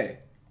be okay.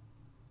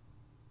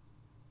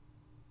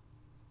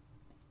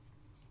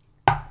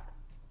 I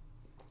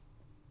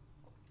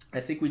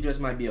think we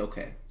just might be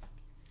okay.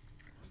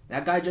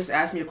 That guy just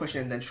asked me a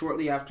question and then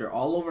shortly after,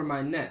 all over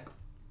my neck.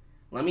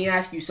 Let me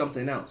ask you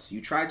something else. You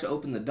tried to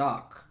open the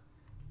dock.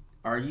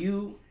 Are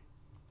you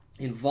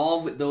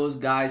involved with those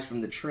guys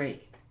from the train?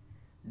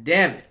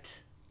 Damn it.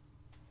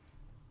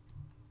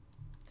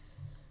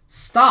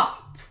 Stop.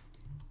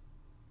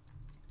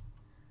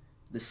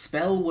 The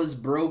spell was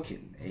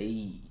broken.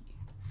 Hey,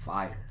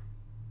 fire.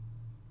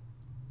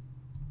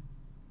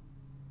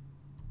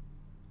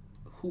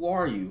 Who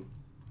are you?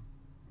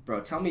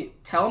 Bro, tell me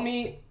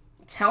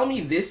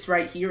this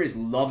right here is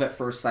love at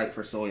first sight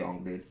for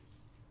Soyoung, dude.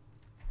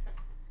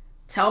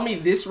 Tell me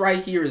this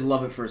right here is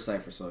love at first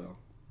sight for Soyoung.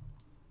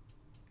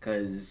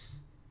 Because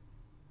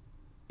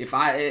if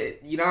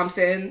you know what I'm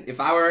saying? If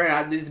I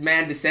were this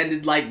man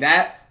descended like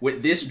that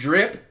with this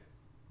drip,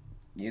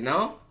 you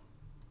know?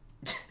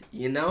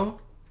 You know?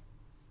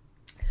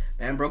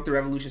 Man broke the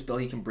revolution spell.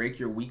 He can break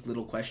your weak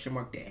little question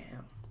mark.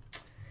 Damn.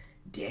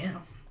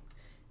 Damn.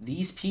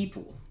 These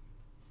people.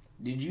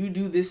 Did you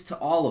do this to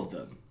all of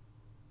them?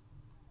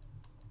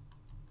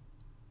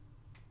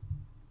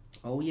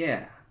 Oh,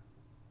 yeah.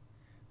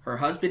 Her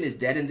husband is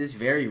dead in this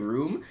very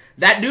room?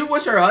 That dude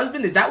was her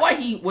husband? Is that why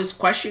he was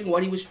questioning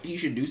what he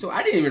should do? So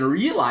I didn't even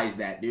realize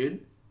that,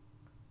 dude.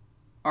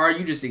 Or are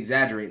you just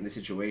exaggerating the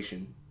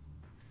situation?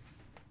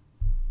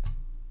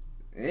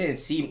 They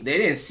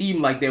didn't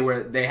seem like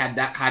they had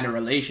that kind of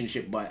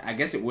relationship, but I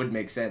guess it would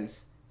make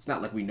sense. It's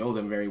not like we know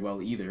them very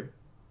well either.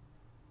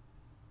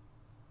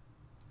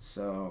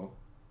 So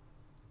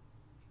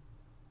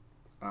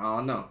I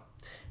don't know.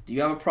 Do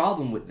you have a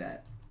problem with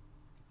that?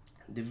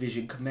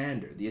 Division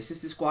Commander. The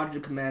Assistant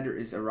Squadron Commander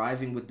is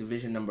arriving with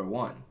Division Number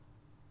 1.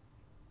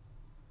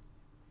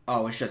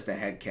 Oh, it's just a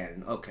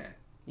headcanon. Okay.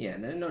 Yeah,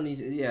 no need.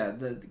 Yeah,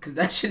 because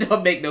that shit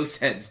don't make no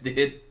sense,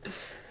 dude.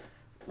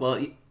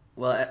 Well,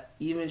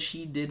 even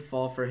she did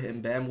fall for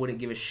him. Bam wouldn't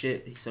give a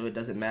shit, so it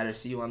doesn't matter.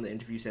 See you on the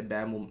interview. Said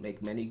Bam will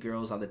make many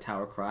girls on the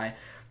tower cry.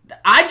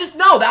 I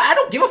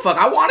don't give a fuck.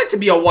 I want it to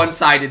be a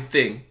one-sided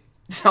thing.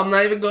 So I'm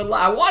not even gonna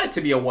lie. I want it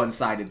to be a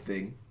one-sided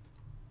thing.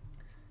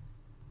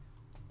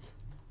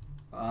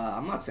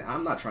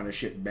 I'm not trying to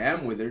ship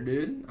Bam with her,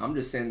 dude. I'm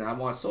just saying that I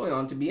want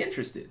Soyeon to be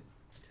interested.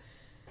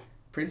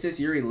 Princess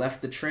Yuri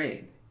left the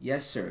train.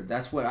 Yes, sir.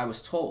 That's what I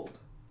was told.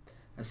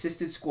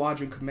 Assistant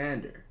Squadron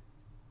Commander.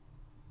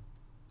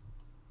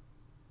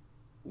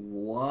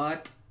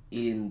 What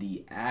in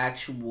the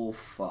actual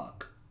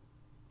fuck?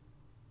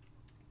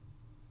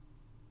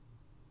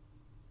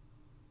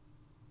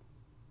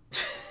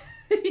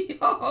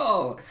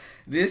 Yo,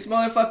 this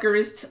motherfucker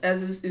is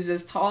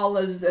as tall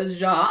as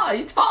Jahad.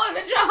 He's taller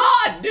than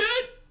Jahad, dude.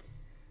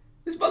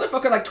 This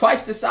motherfucker like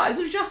twice the size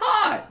of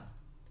Jahad.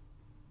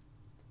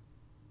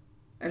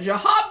 And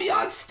Jahad be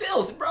on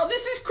stilts, bro.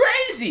 This is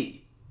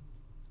crazy.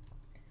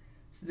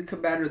 This is the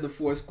commander of the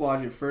 4th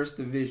Squadron, 1st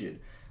Division.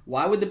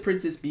 Why would the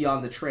princess be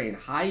on the train?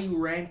 High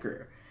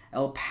ranker,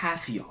 El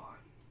Pathion.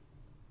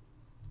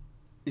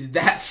 Is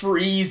that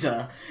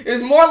Frieza?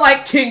 It's more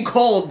like King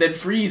Cold than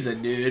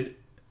Frieza, dude.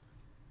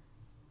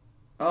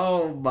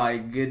 Oh my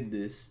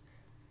goodness.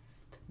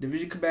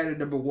 Division Commander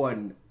Number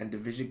 1 and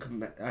Division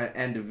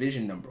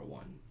Number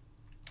 1.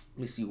 Let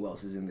me see who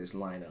else is in this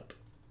lineup.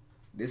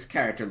 This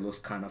character looks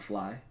kind of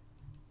fly.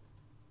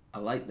 I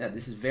like that.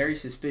 This is very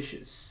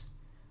suspicious.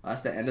 Oh,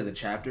 that's the end of the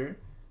chapter.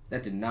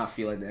 That did not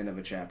feel like the end of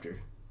a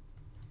chapter.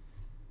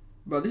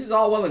 Bro, this is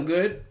all well and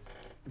good.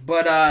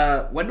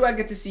 But when do I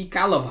get to see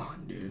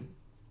Calavan, dude?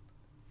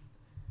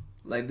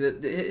 Like,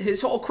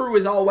 his whole crew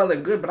is all well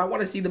and good, but I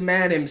want to see the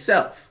man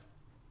himself.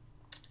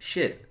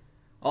 Shit.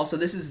 Also,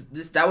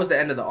 that was the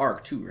end of the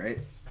arc too, right?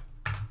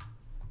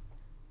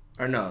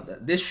 Or no,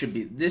 this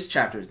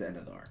chapter is the end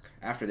of the arc.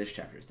 After this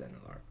chapter is the end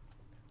of the arc.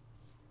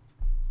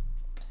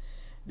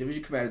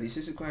 Division Commander, the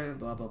Assistant Commander,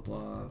 blah blah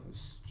blah.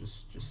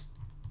 Just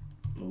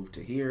move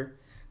to here.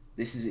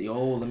 This is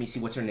let me see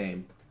what's her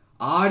name.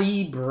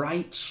 Ari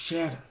Bright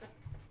Shadow.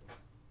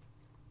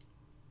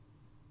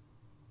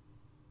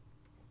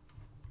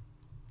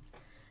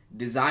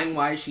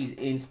 Design-wise, she's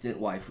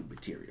instant waifu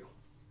material.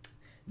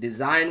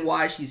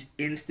 Design-wise, she's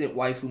instant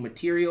waifu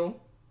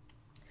material.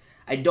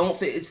 I don't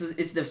think it's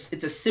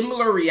a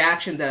similar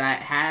reaction that I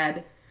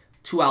had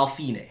to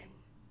Alfine.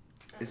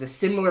 It's a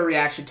similar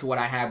reaction to what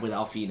I had with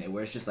Alfine,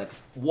 where it's just like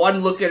one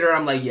look at her,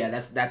 I'm like, yeah,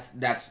 that's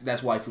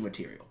waifu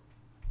material.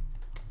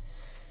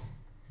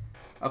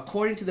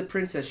 According to the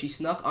princess, she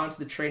snuck onto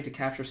the train to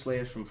capture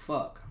slayers from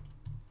fuck.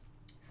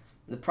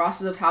 The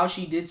process of how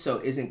she did so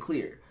isn't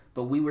clear,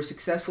 but we were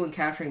successful in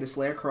capturing the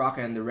Slayer Karaka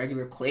and the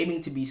regular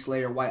claiming to be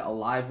Slayer White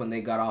alive when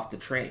they got off the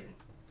train.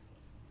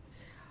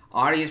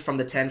 Ari is from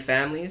the 10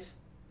 families.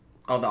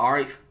 Oh, the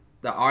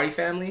Ari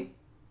family?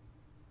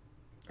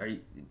 Are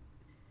you...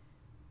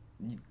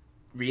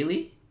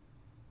 Really?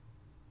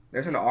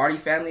 There's an Ari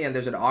family and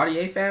there's an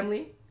Arie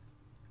family?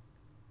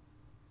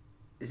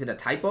 Is it a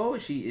typo?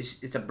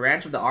 It's a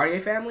branch of the Arie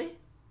family?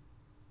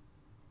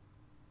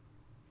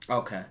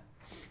 Okay.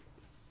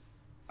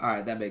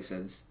 Alright, that makes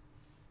sense.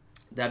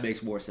 That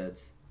makes more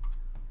sense.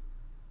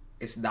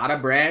 It's not a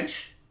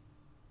branch.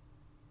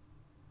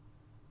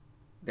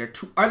 They're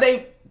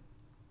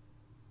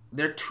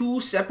two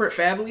separate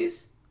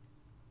families?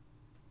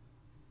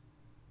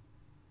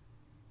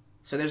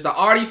 So there's the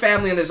Artie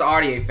family and there's the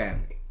Arie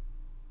family.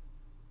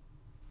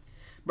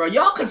 Bro,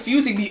 y'all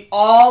confusing me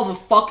all the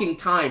fucking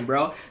time,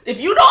 bro. If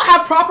you don't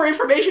have proper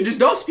information, just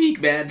don't speak,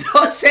 man.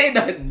 Don't say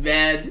nothing,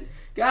 man.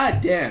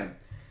 God damn.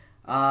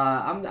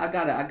 I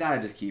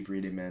gotta just keep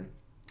reading, man.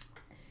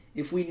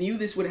 If we knew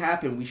this would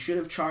happen, we should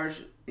have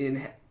charged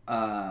in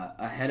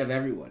ahead of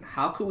everyone.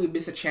 How could we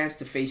miss a chance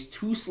to face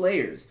 2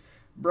 Slayers?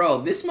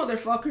 Bro, this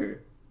motherfucker.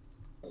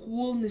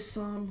 Cool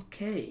Nisam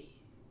K.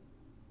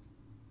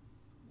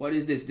 What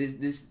is this?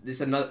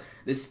 This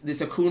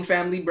Akun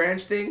family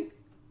branch thing?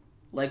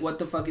 Like, what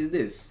the fuck is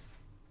this?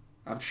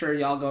 I'm sure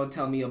y'all gonna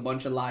tell me a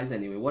bunch of lies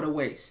anyway. What a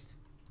waste.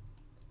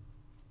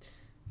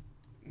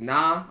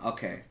 Nah?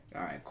 Okay.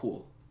 Alright,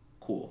 cool.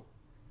 Cool.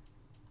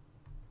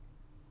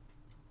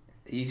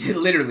 He's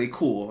literally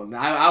cool.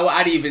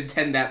 I didn't even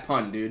intend that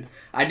pun, dude.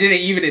 I didn't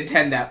even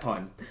intend that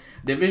pun.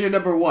 Division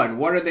number 1.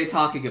 What are they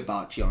talking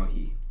about,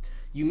 Cheonghee?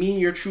 You mean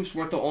your troops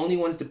weren't the only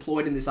ones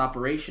deployed in this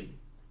operation?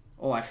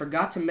 Oh, I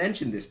forgot to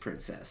mention this,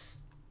 princess.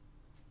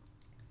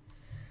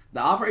 The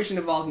operation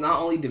involves not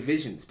only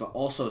divisions, but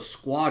also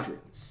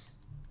squadrons.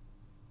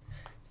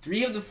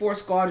 3 of the 4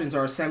 squadrons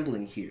are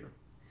assembling here.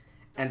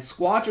 And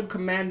Squadron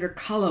Commander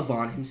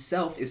Calavan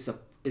himself is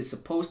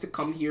supposed to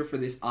come here for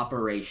this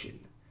operation.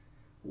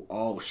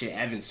 Oh shit,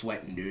 Evan's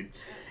sweating, dude.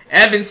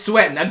 Evan's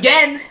sweating.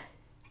 Again!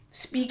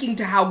 Speaking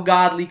to how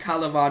godly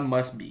Calavan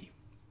must be.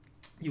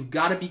 You've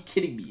got to be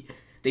kidding me.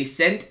 They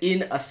sent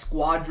in a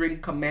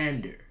squadron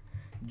commander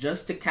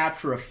just to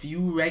capture a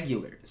few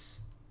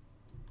regulars.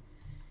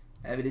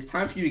 Evan, it's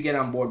time for you to get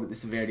on board with the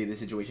severity of the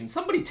situation.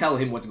 Somebody tell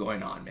him what's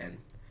going on, man.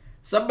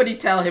 Somebody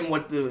tell him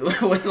what the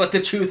what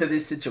the truth of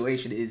this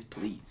situation is,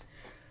 please.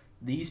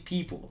 These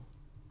people.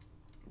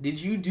 Did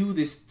you do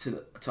this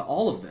to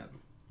all of them?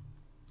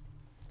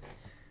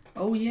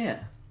 Oh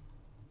yeah.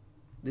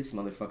 This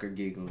motherfucker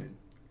giggling.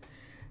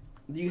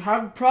 Do you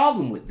have a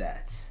problem with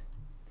that?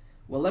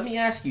 Well, let me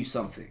ask you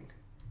something.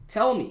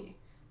 Tell me,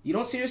 you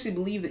don't seriously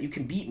believe that you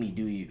can beat me,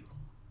 do you?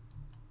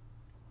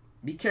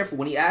 Be careful.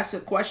 When he asks a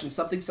question,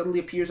 something suddenly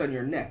appears on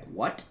your neck.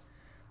 What?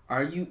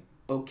 Are you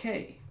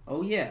okay?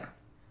 Oh, yeah.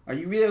 Are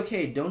you really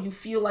okay? Don't you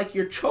feel like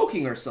you're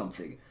choking or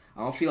something?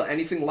 I don't feel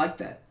anything like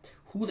that.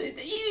 You didn't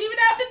even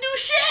have to do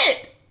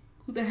shit!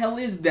 Who the hell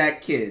is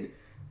that kid?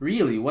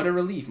 Really, what a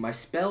relief. My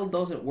spell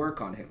doesn't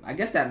work on him. I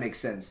guess that makes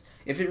sense.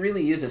 If it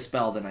really is a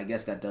spell, then I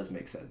guess that does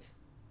make sense.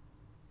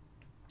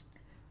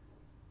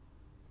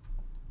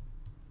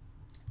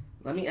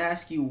 Let me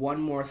ask you one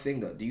more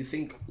thing, though. Do you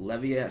think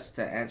Levy has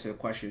to answer the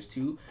questions,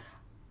 too?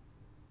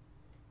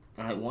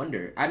 I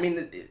wonder. I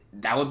mean,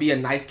 that would be a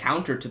nice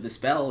counter to the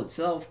spell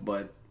itself,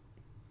 but...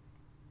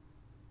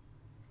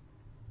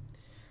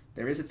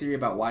 There is a theory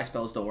about why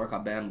spells don't work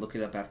on Bam. Look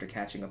it up after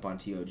catching up on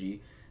TOG.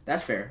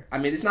 That's fair. I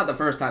mean, it's not the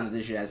first time that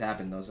this shit has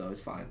happened, though, so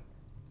it's fine.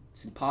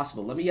 It's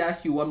impossible. Let me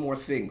ask you one more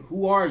thing.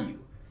 Who are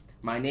you?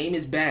 My name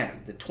is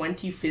Bam, the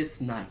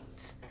 25th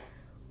Knight.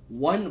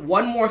 One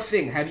more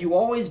thing. Have you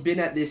always been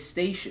at this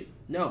station?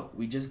 No,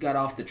 we just got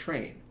off the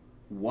train.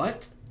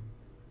 What?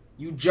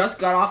 You just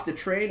got off the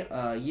train?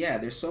 Yeah,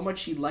 there's so much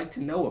she'd like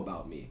to know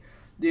about me.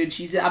 Dude,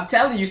 I'm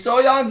telling you,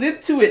 Soyeon's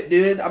into it,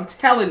 dude. I'm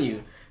telling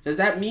you. Does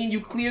that mean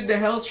you cleared the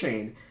hell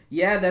train?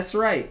 Yeah, that's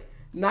right.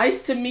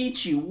 Nice to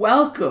meet you.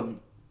 Welcome.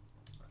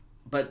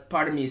 But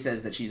part of me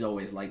says that she's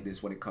always like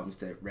this when it comes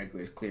to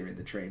regulars clearing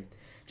the train.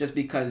 Just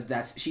because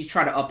she's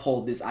trying to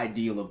uphold this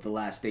ideal of the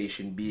last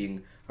station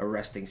being a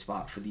resting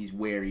spot for these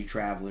weary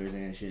travelers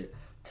and shit.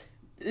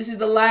 This is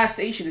the last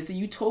station. It's a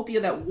utopia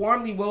that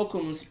warmly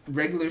welcomes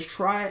regulars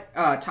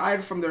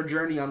tired from their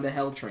journey on the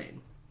hell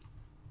train.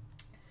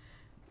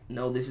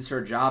 No, this is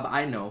her job.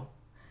 I know.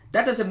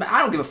 That doesn't matter. I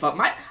don't give a fuck.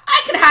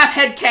 I can have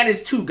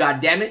headcanons too,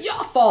 goddammit.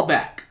 Y'all fall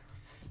back.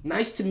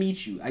 Nice to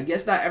meet you. I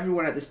guess not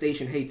everyone at the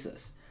station hates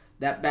us.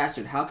 That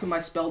bastard. How can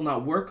my spell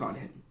not work on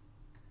him?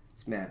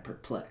 This man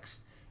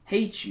perplexed.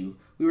 Hate you?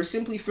 We were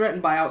simply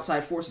threatened by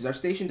outside forces. Our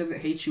station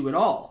doesn't hate you at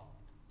all.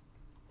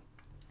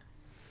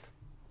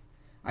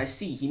 I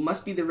see. He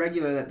must be the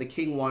regular that the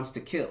king wants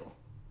to kill.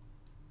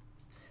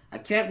 I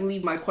can't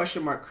believe my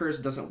question mark curse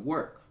doesn't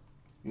work.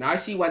 Now I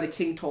see why the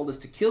king told us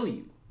to kill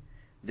you.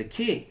 The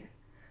king.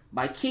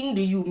 By king,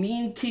 do you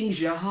mean King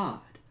Jihad?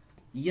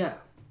 Yeah.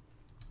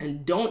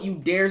 And don't you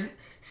dare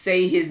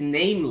say his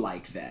name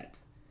like that.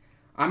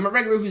 I'm a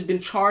regular who's been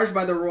charged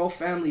by the royal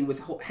family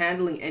with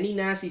handling any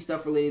nasty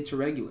stuff related to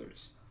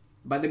regulars.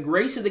 By the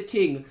grace of the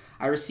king,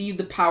 I received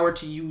the power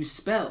to use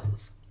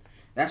spells.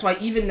 That's why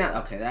even now...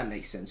 Okay, that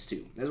makes sense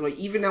too. That's why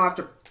even now,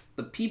 after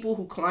the people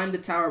who climbed the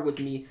tower with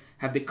me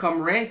have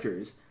become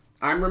rankers,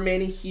 I'm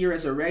remaining here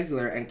as a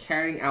regular and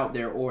carrying out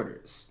their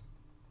orders.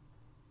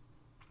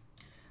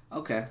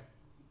 Okay.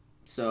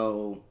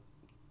 So,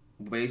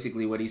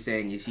 basically what he's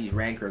saying is he's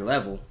ranker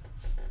level.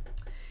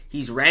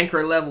 He's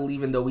ranker level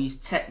even though he's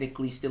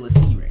technically still a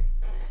C rank.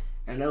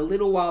 And a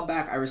little while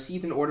back, I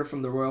received an order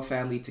from the royal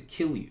family to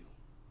kill you.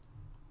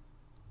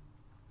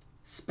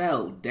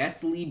 Spell,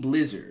 Deathly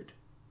Blizzard.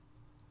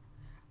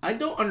 I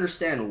don't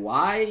understand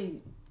why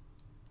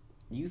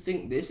you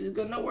think this is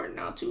gonna work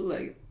now too.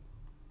 Like,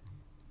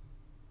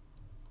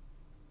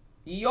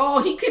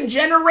 yo, he can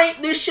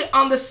generate this shit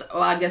on the...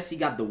 Well, I guess he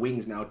got the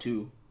wings now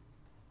too.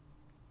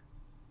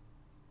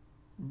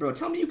 Bro,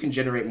 tell me you can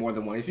generate more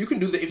than one. If you can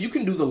do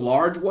the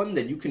large one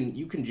that you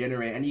can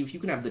generate, and if you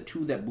can have the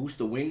 2 that boost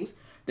the wings,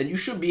 then you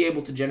should be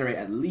able to generate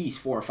at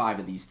least 4 or 5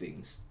 of these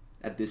things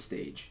at this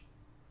stage.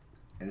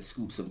 and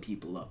scoop some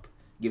people up.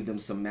 Give them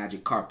some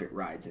magic carpet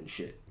rides and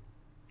shit.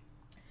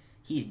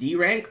 He's D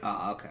rank?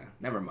 Oh, okay.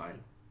 Never mind.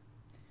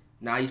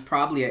 Now he's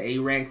probably an A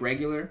rank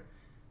regular.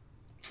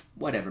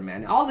 Whatever,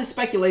 man. All this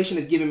speculation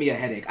is giving me a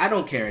headache. I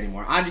don't care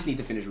anymore. I just need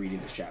to finish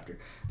reading this chapter.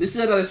 This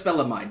is another spell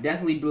of mine.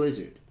 Deathly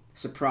Blizzard.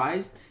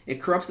 Surprised?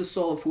 It corrupts the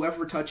soul of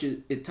whoever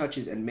it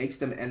touches and makes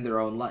them end their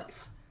own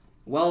life.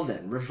 Well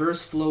then,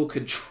 reverse flow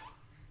control.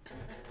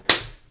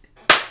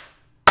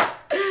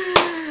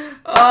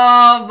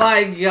 Oh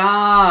my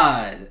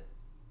god.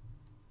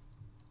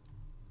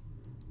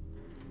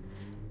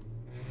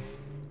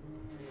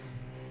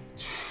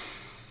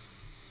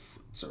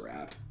 It's a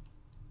wrap.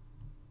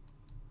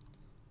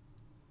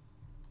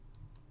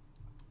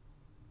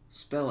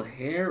 Spell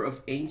hair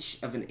of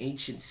an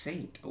ancient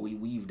saint. Oh, we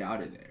weaved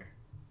out of there.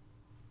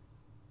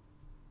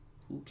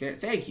 Who cares?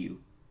 Thank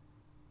you.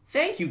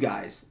 Thank you,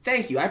 guys.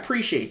 Thank you. I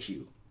appreciate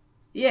you.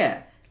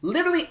 Yeah.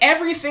 Literally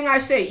everything I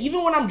say,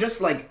 even when I'm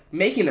just, like,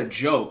 making a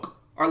joke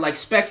or, like,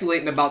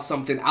 speculating about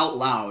something out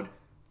loud,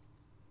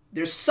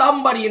 there's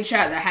somebody in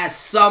chat that has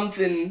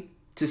something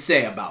to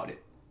say about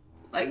it.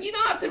 Like, you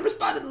don't have to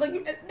respond. Like,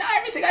 not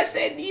everything I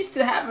say needs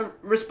to have a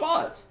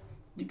response.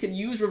 You can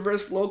use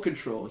reverse flow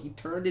control. He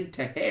turned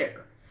into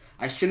hair.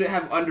 I shouldn't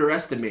have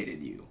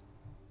underestimated you.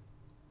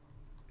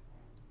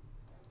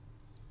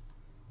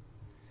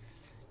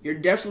 You're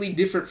definitely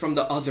different from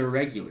the other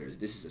regulars.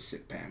 This is a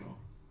sick panel.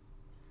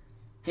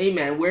 Hey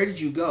man, where did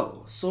you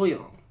go?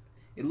 Soyoung.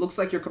 It looks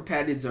like your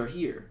companions are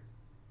here.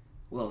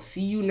 Well,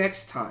 see you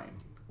next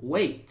time.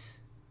 Wait.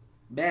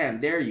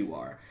 Bam, there you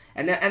are.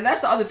 And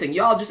that's the other thing.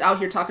 Y'all just out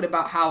here talking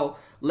about how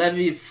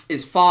Levi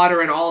is fodder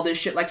and all this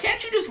shit. Like,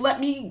 can't you just let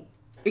me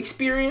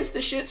experience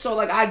the shit so,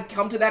 like, I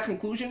come to that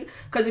conclusion?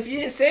 Because if you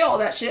didn't say all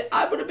that shit,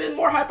 I would have been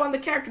more hype on the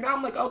character. Now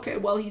I'm like, okay,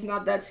 well, he's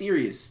not that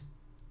serious.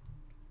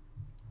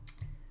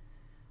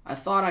 I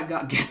thought I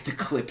get the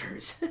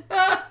Clippers.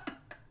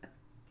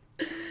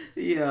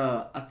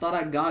 Yeah, I thought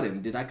I got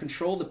him. Did I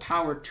control the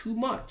power too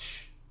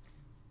much?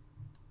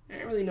 I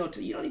don't really know.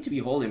 You don't need to be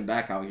holding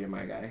back out here,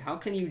 my guy. How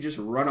can you just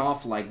run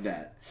off like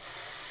that?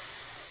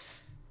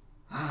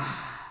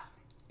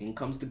 In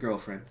comes the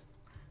girlfriend.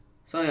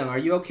 Soyoung, are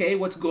you okay?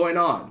 What's going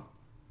on?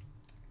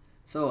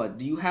 So,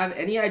 do you have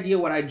any idea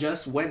what I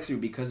just went through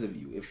because of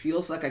you? It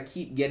feels like I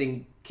keep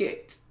getting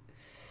kicked.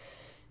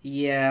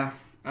 Yeah,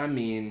 I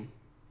mean,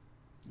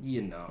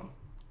 you know.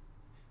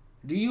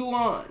 Do you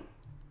want?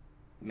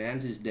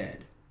 Mans is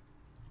dead.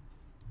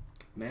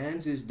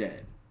 Mans is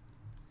dead.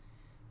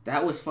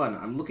 That was fun.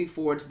 I'm looking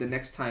forward to the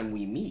next time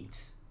we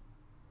meet.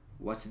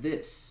 What's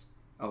this?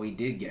 Oh, he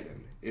did get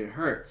him. It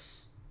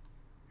hurts.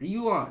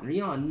 Ryeon,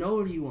 no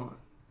Ryeon.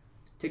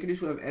 Ticketers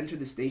who have entered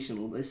the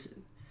station,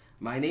 listen.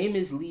 My name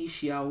is Lee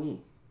Xiaoun.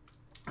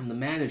 I'm the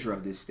manager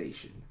of this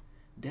station.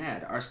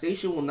 Dad, our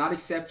station will not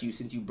accept you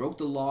since you broke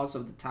the laws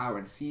of the tower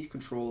and seized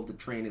control of the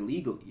train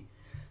illegally.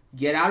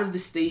 Get out of the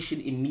station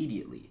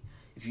immediately.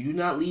 If you do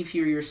not leave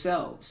here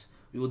yourselves,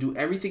 we will do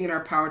everything in our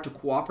power to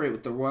cooperate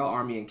with the Royal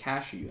Army and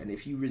capture you. And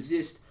if you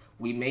resist,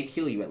 we may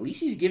kill you. At least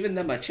he's given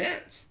them a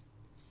chance.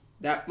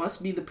 That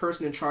must be the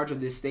person in charge of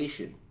this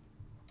station.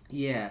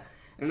 Yeah.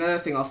 And another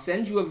thing, I'll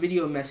send you a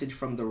video message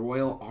from the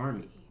Royal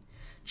Army.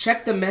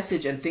 Check the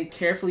message and think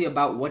carefully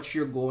about what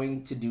you're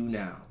going to do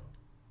now.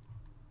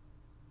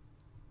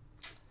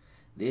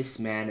 This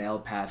man, El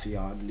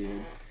Papillon,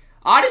 dude.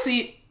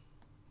 Honestly,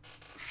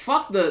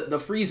 fuck the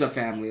Frieza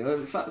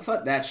family.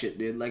 Fuck that shit,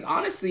 dude. Like,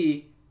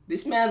 honestly,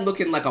 this man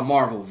looking like a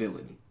Marvel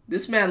villain.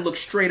 This man looks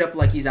straight up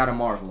like he's out of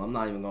Marvel. I'm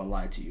not even gonna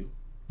lie to you.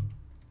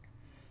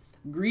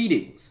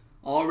 Greetings,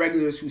 all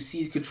regulars who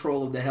seize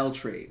control of the Hell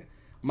Trade.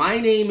 My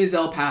name is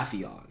El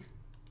Papillon.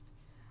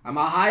 I'm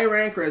a high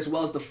ranker as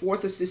well as the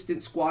 4th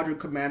Assistant Squadron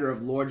Commander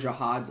of Lord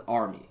Jihad's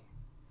army.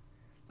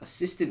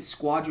 Assistant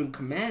Squadron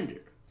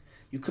Commander?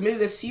 You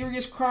committed a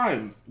serious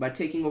crime by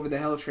taking over the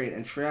Hell Train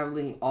and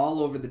traveling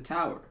all over the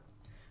tower.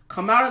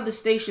 Come out of the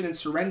station and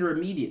surrender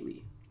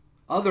immediately.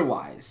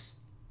 Otherwise...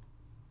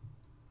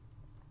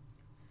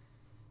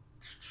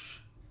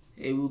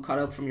 Hey, we caught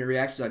up from your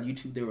reactions on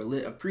YouTube. They were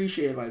lit.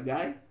 Appreciate it, my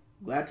guy.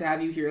 Glad to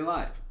have you here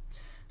live.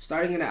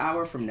 Starting in an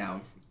hour from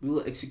now, we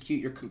will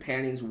execute your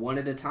companions one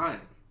at a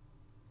time.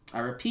 I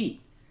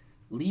repeat,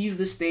 leave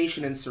the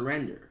station and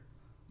surrender.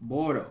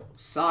 Boro,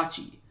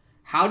 Sachi,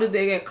 how did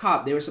they get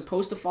caught? They were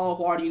supposed to follow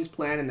Hwaryun's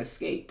plan and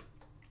escape.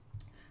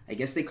 I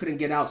guess they couldn't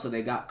get out, so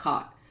they got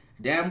caught.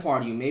 Damn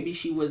Hwaryun, maybe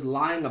she was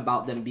lying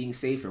about them being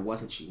safer,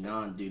 wasn't she?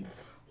 Nah, dude.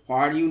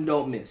 Hwaryun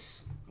don't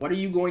miss. What are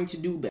you going to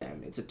do,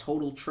 Bam? It's a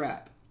total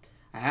trap.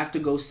 I have to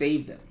go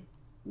save them.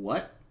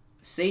 What?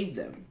 Save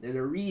them. There's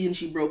a reason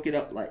she broke it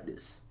up like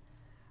this.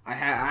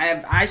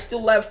 I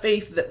still have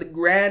faith that the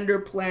grander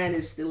plan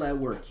is still at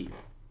work here.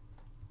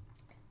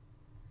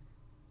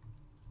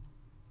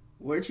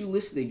 Weren't you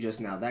listening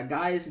just now? That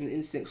guy is an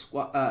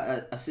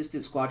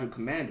assistant squadron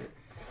commander.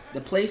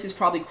 The place is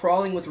probably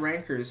crawling with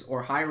rankers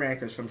or high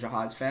rankers from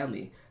Jihad's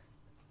family.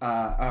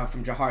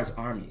 From Jihad's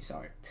army,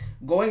 sorry.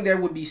 Going there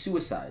would be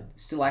suicide.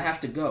 Still, I have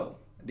to go.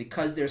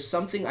 Because there's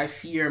something I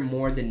fear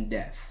more than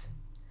death.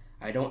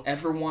 I don't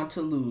ever want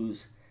to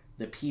lose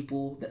the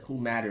people who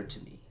matter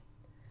to me.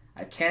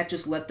 I can't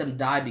just let them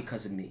die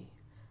because of me.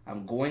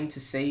 I'm going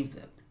to save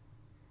them.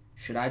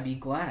 Should I be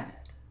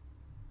glad?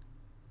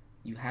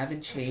 You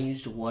haven't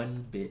changed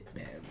one bit,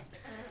 man.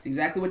 It's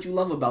exactly what you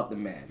love about the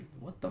man.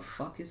 What the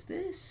fuck is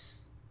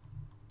this?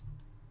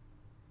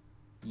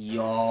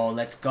 Yo,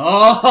 let's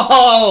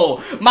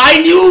go! My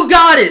new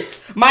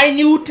goddess! My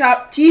new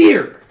top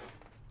tier!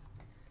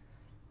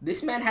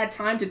 This man had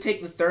time to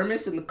take the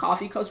thermos and the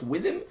coffee cups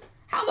with him?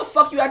 How the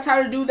fuck you had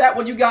time to do that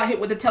when you got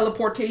hit with a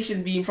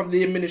teleportation beam from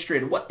the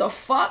administrator? What the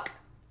fuck?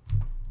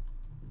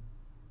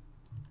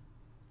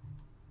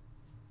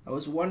 I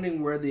was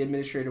wondering where the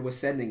administrator was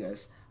sending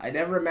us. I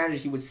never imagined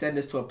he would send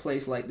us to a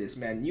place like this,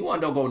 man. You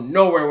don't go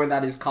nowhere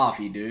without his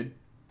coffee, dude.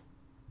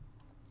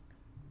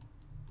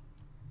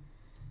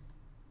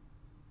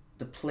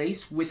 The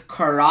place with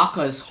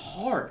Karaka's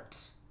heart.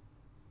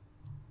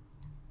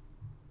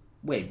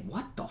 Wait,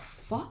 what the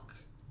fuck?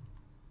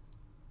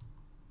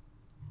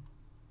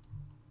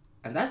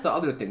 And that's the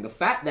other thing. The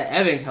fact that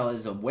EVANKHELL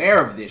is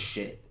aware of this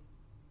shit.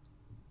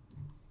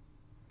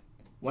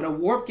 When a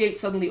warp gate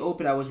suddenly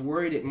opened, I was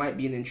worried it might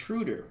be an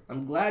intruder.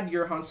 I'm glad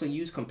you're Han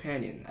Sung-yu's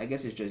companion. I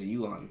guess it's just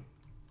Yuhan.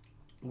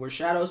 We're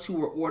shadows who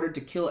were ordered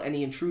to kill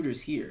any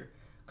intruders here.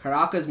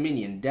 Karaka's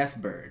minion,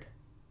 Deathbird.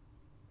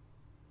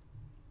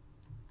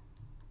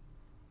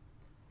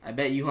 I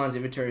bet Yuhan's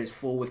inventory is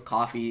full with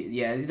coffee.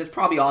 Yeah, that's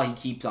probably all he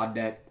keeps on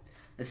deck.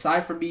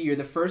 Aside from me, you're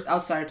the first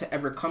outsider to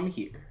ever come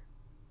here.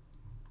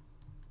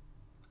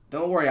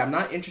 Don't worry, I'm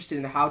not interested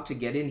in how to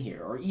get in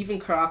here, or even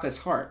Karaka's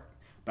heart.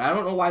 But I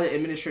don't know why the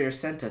administrator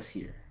sent us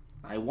here.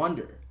 I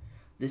wonder.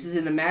 This is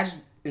an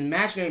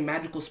imaginary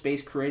magical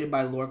space created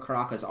by Lord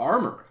Karaka's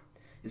armor.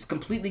 It's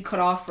completely cut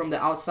off from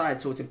the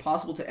outside, so it's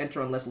impossible to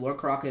enter unless Lord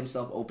Karaka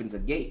himself opens a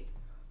gate.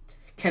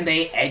 Can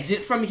they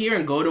exit from here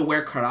and go to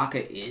where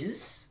Karaka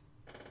is?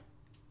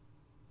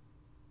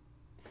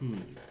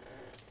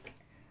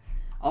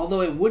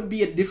 Although it would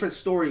be a different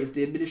story if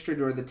the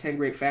administrator or the 10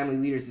 great family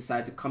leaders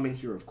decide to come in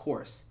here, of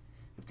course.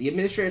 If the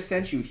administrator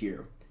sent you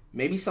here,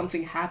 maybe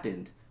something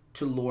happened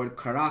to Lord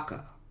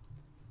Karaka.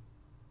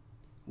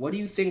 What do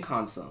you think,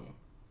 Han-sung?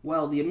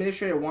 Well, the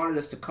administrator wanted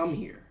us to come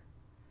here,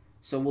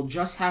 so we'll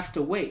just have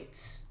to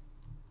wait.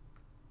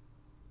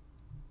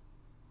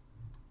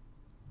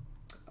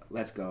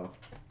 Let's go.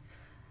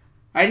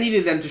 I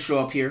needed them to show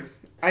up here.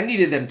 I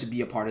needed them to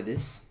be a part of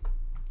this.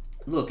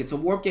 Look, it's a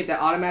warp gate that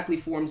automatically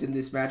forms in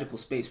this magical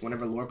space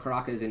whenever Lord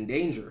Karaka is in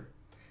danger.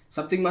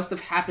 Something must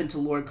have happened to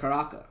Lord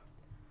Karaka.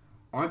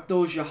 Aren't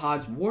those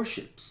Jihad's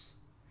warships?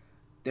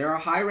 There are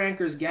high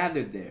rankers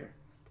gathered there.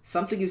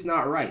 Something is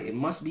not right. It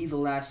must be the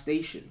last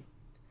station.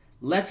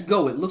 Let's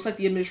go. It looks like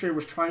the administrator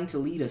was trying to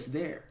lead us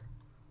there.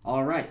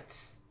 All right.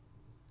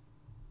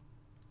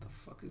 What the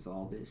fuck is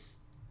all this?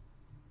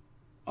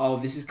 Oh,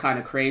 this is kind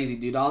of crazy,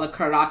 dude. All of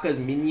Karaka's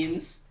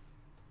minions.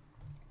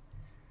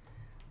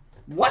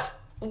 What's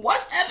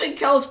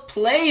EVANKHELL's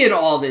play in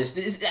all this?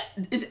 Is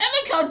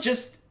EVANKHELL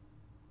just...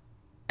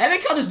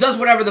 EVANKHELL just does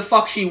whatever the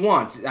fuck she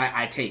wants,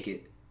 I take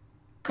it.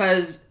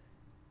 Because...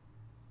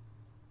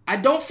 I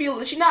don't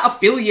feel... She's not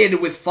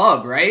affiliated with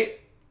Fug, right?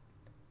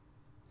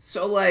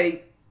 So,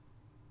 like...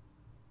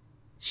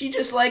 She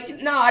just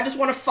like, nah, I just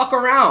want to fuck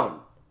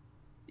around.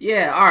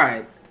 Yeah,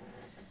 alright.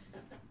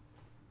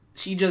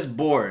 She just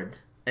bored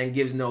and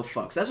gives no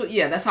fucks. That's what...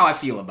 Yeah, that's how I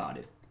feel about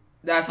it.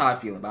 That's how I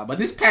feel about it. But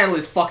this panel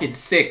is fucking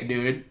sick,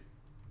 dude.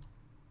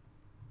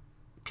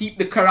 Peep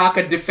the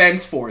Karaka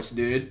Defense Force,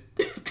 dude.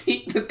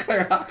 Peep the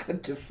Karaka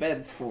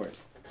Defense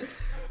Force.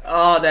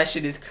 Oh, that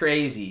shit is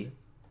crazy.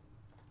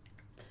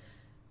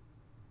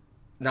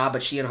 Nah,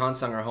 but she and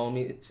Han-sung are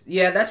homies.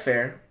 Yeah, that's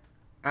fair.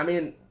 I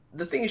mean,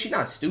 the thing is, she's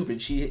not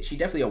stupid. She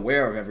definitely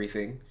aware of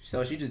everything.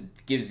 So she just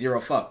gives zero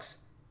fucks.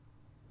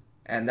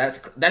 And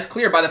that's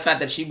clear by the fact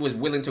that she was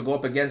willing to go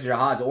up against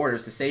Jihad's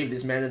orders to save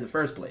this man in the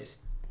first place.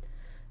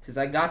 Says,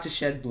 I got to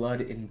shed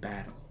blood in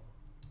battle.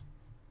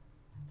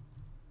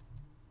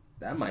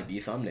 That might be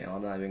a thumbnail.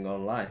 I'm not even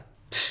gonna lie.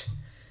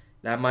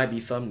 That might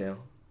be thumbnail.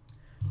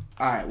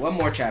 Alright, one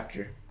more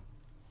chapter.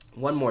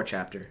 One more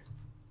chapter.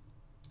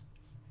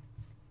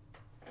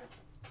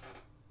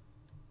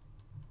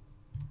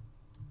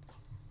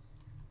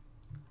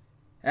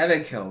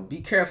 EVANKHELL,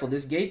 be careful.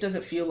 This gate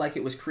doesn't feel like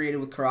it was created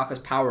with Karaka's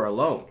power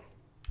alone.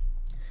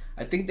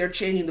 I think they're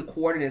changing the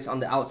coordinates on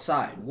the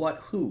outside. What?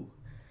 Who?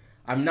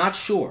 I'm not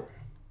sure.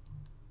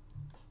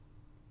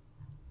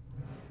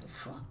 The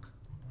fuck?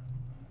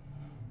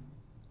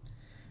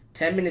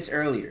 10 minutes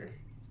earlier.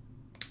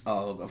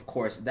 Oh, of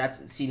course.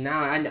 That's... See, now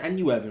I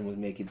knew Evan was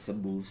making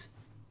some moves.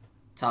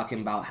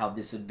 Talking about how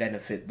this would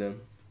benefit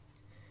them.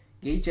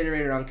 Gate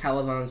generator on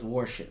Calivan's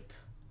warship.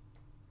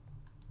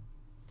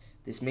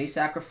 This may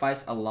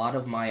sacrifice a lot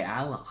of my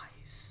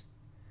allies.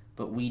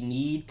 But we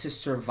need to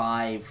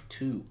survive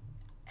too.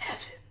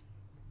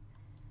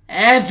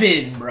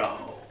 Evan,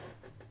 bro.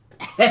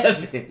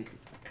 Evan.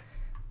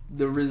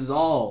 The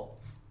resolve.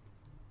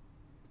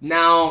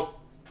 Now,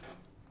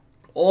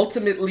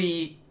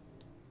 ultimately,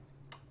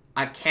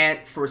 I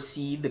can't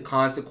foresee the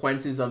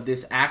consequences of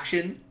this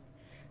action.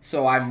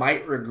 So I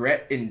might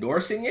regret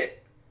endorsing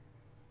it.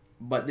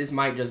 But this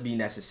might just be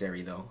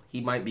necessary, though.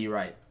 He might be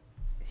right.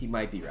 He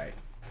might be right.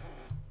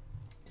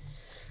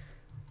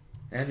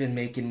 Evan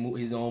making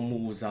his own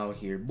moves out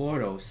here.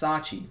 Boro,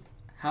 Sachi.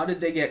 How did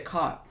they get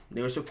caught?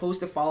 They were supposed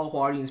to follow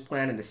Hwaryun's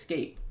plan and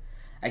escape.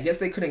 I guess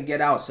they couldn't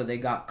get out, so they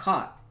got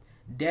caught.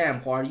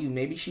 Damn, Hwaryun,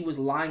 maybe she was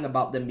lying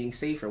about them being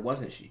safer,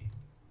 wasn't she?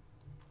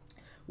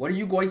 What are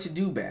you going to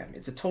do, Bam?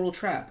 It's a total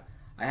trap.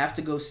 I have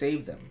to go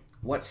save them.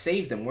 What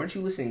save them? Weren't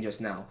you listening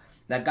just now?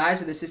 That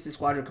guy's an assistant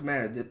squadron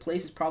commander. The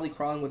place is probably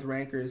crawling with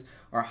rankers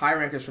or high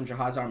rankers from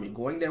Jahad's army.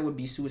 Going there would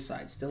be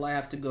suicide. Still, I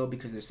have to go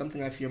because there's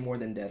something I fear more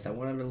than death. I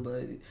want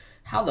to...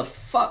 How the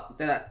fuck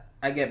did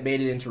I get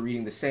baited into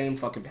reading the same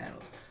fucking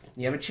panels?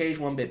 You haven't changed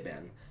one bit,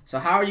 Bam. So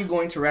how are you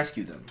going to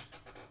rescue them?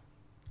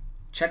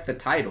 Check the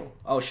title.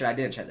 Oh, shit, I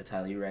didn't check the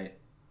title. You're right.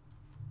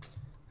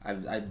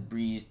 I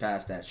breezed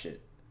past that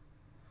shit.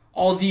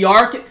 Oh, the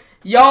arc...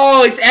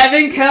 Yo, it's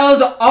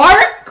EVANKHELL's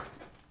arc?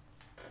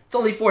 It's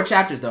only 4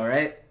 chapters, though,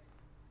 right?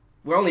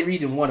 We're only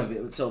reading one of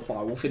it so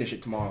far. We'll finish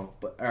it tomorrow.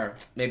 Or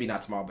maybe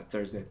not tomorrow, but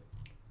Thursday.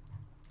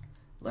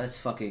 Let's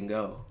fucking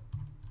go.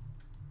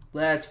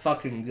 Let's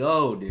fucking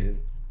go, dude.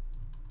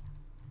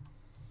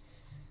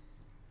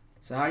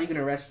 So how are you going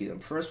to rescue them?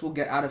 First, we'll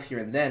get out of here,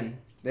 and then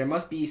there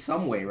must be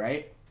some way,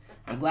 right?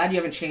 I'm glad you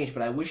haven't changed,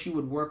 but I wish you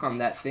would work on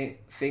that thing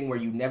where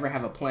you never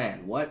have a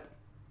plan. What?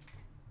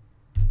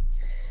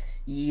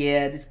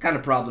 Yeah, it's kind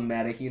of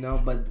problematic, you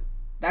know, but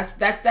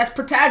that's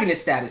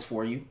protagonist status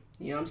for you.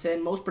 You know what I'm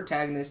saying? Most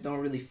protagonists don't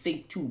really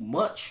think too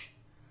much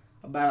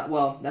about...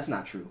 Well, that's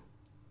not true.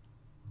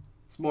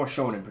 It's more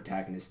shonen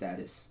protagonist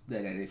status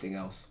than anything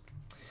else.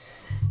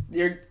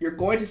 You're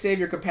going to save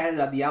your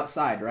companion on the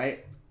outside,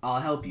 right? I'll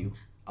help you.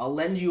 I'll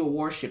lend you a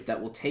warship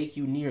that will take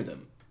you near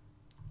them.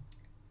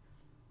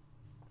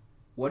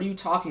 What are you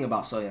talking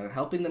about, Soyoung?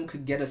 Helping them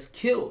could get us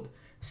killed.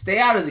 Stay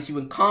out of this, you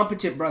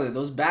incompetent brother.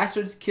 Those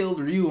bastards killed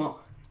Ryuan.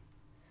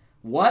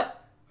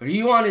 What?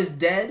 Ryuan is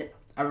dead?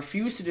 I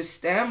refuse to just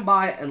stand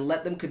by and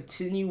let them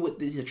continue with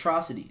these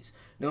atrocities.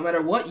 No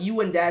matter what you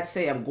and Dad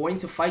say, I'm going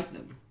to fight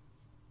them.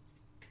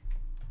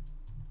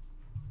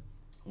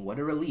 What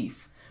a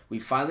relief. We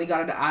finally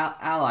got an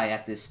ally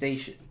at this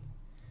station.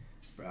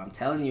 Bro, I'm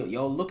telling you,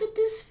 yo, look at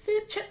this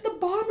fit. Check the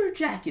bomber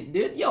jacket,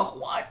 dude. Yo,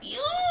 what? You?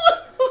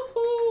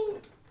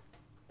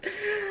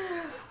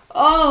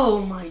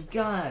 Oh my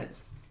god.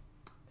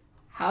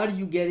 How'd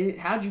you get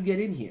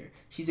in here?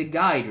 She's a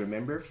guide,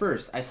 remember?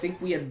 First, I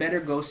think we had better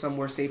go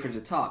somewhere safer to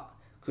talk.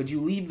 Could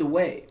you lead the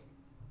way?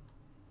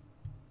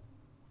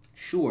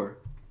 Sure.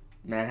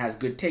 Man has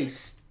good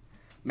taste.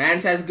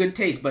 Mans has good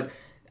taste, but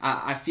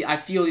I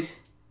feel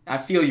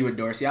you with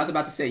Dorsey. I was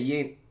about to say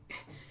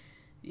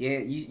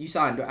you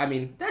saw. I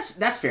mean,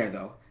 that's fair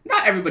though.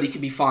 Not everybody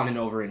can be fawning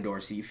over in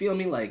Dorsey. You feel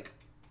me? Like,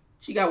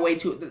 she got way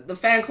too. The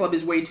fan club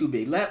is way too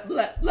big. Let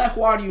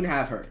Hwaryun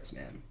have hers,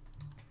 man.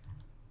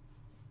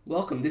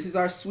 Welcome. This is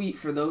our suite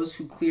for those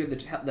who cleared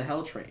the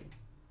hell train.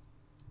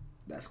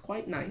 That's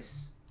quite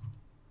nice.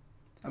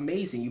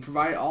 Amazing. You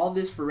provided all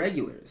this for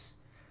regulars.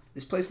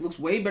 This place looks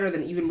way better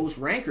than even most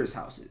rankers'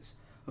 houses.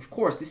 Of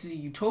course, this is a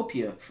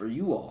utopia for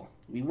you all.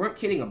 We weren't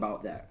kidding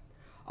about that.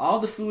 All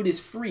the food is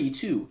free,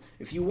 too.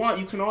 If you want,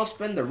 you can all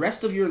spend the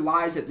rest of your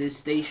lives at this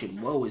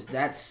station. Whoa, is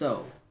that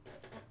so?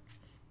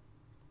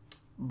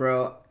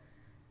 Bro,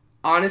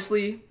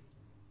 honestly,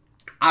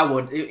 I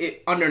would.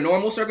 Under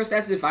normal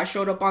circumstances, if I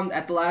showed up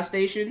at the last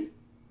station,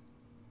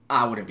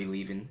 I wouldn't be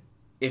leaving.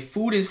 If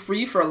food is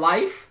free for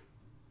life,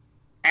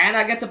 and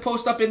I get to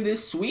post up in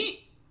this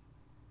suite,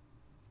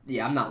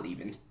 yeah, I'm not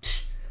leaving.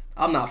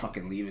 I'm not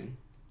fucking leaving.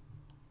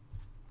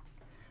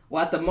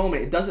 Well, at the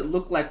moment, it doesn't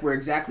look like we're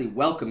exactly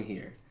welcome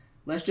here.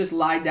 Let's just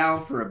lie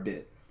down for a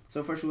bit.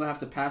 So first we'll have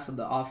to pass on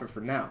the offer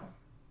for now.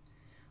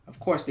 Of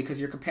course, because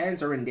your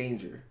companions are in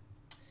danger.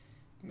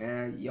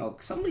 Man, yo,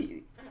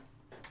 somebody...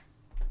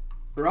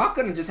 Rock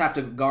gonna just have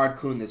to guard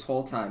Kun this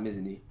whole time,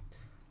 isn't he?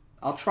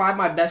 I'll try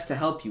my best to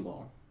help you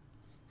all.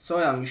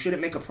 Soyoung, you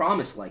shouldn't make a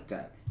promise like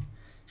that.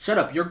 Shut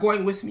up, you're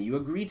going with me. You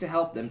agreed to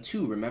help them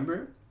too,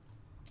 remember?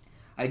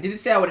 I didn't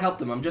say I would help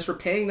them. I'm just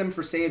repaying them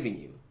for saving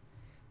you.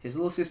 His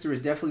little sister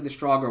is definitely the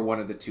stronger one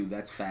of the two.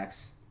 That's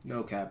facts.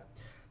 No cap.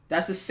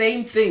 That's the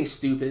same thing,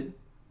 stupid.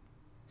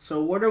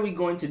 So what are we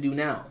going to do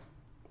now?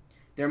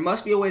 There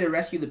must be a way to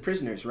rescue the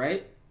prisoners,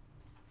 right?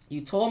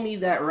 You told me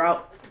that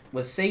route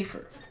was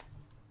safer.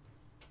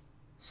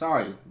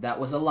 Sorry, that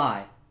was a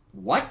lie.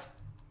 What?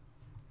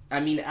 I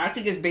mean,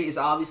 acting as bait is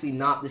obviously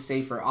not the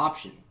safer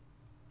option.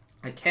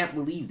 I can't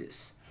believe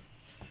this.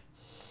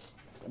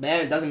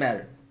 Man, it doesn't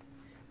matter.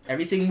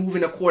 Everything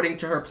moving according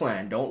to her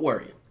plan. Don't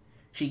worry.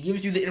 She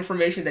gives you the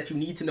information that you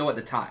need to know at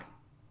the time.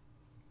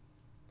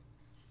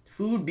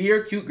 Food,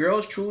 beer, cute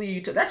girls, truly...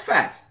 That's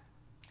facts.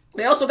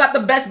 They also got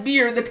the best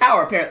beer in the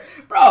tower, apparently.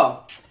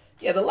 Bro,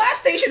 yeah, the last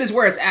station is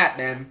where it's at,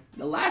 man.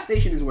 The last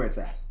station is where it's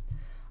at.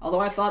 Although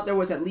I thought there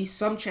was at least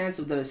some chance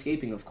of them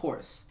escaping, of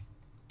course.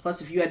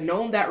 Plus, if you had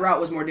known that route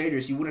was more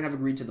dangerous, you wouldn't have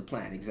agreed to the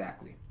plan,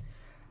 exactly.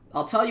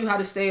 I'll tell you how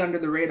to stay under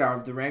the radar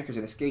of the rankers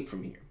and escape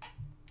from here.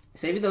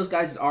 Saving those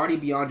guys is already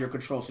beyond your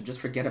control, so just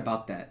forget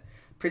about that.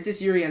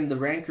 Princess Yuri and the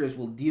Rankers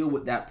will deal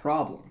with that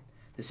problem.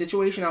 The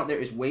situation out there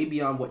is way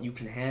beyond what you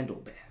can handle,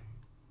 Bam.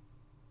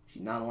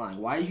 She's not lying.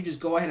 Why did you just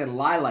go ahead and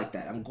lie like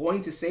that? I'm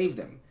going to save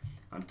them.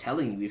 I'm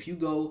telling you, if you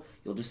go,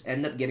 you'll just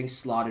end up getting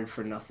slaughtered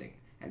for nothing.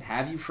 And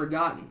have you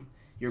forgotten?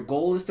 Your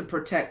goal is to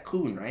protect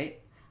Kun, right?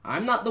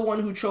 I'm not the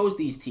one who chose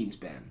these teams,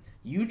 Bam.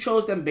 You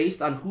chose them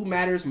based on who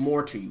matters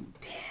more to you.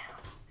 Damn.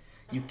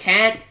 You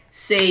can't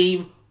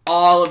save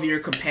all of your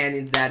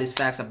companions. That is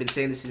facts. I've been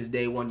saying this since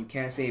day one. You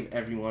can't save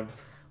everyone.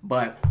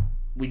 But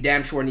we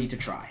damn sure need to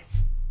try.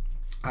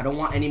 I don't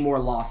want any more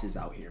losses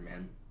out here,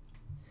 man.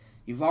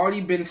 You've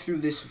already been through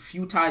this a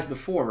few times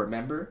before,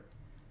 remember?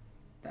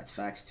 That's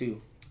facts,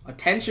 too.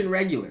 Attention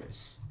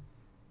regulars.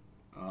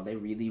 Oh, they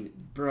really...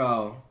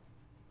 Bro.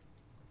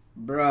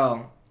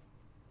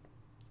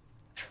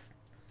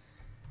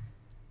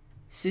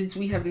 Since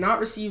we have not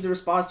received a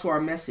response to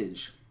our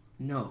message,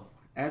 no.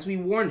 As we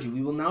warned you,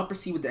 we will now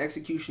proceed with the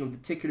execution of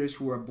the ticketers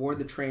who are aboard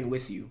the train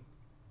with you.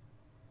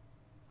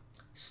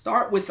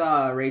 Start with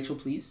Rachel,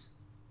 please.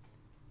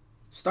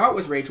 Start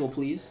with Rachel,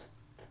 please.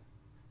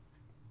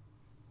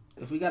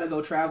 If we gotta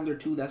go Traveler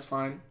 2, that's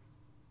fine.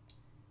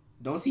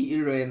 Don't see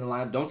Ire in the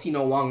lineup. Don't see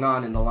no Wang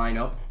Nan in the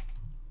lineup.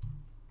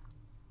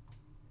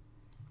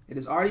 It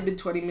has already been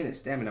 20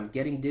 minutes. Damn it, I'm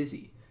getting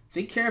dizzy.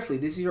 Think carefully.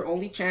 This is your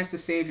only chance to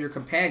save your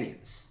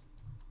companions.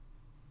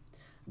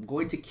 I'm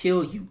going to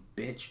kill you,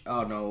 bitch.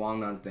 Oh no,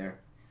 Wang Nan's there.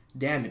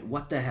 Damn it,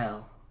 what the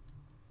hell?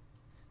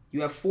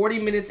 You have 40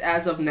 minutes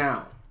as of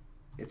now.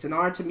 It's an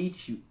honor to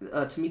meet you,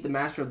 to meet the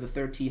master of the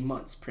 13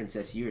 months,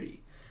 Princess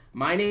Yuri.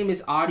 My name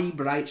is Adi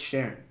Bright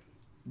Sharon,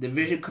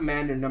 Division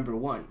Commander number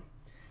 1.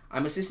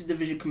 I'm Assistant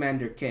Division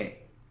Commander K.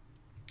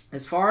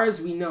 As far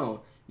as we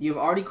know, you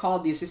have already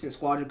called the Assistant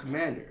Squadron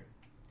Commander.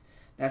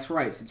 That's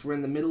right, since we're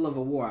in the middle of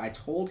a war, I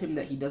told him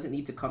that he doesn't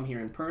need to come here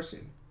in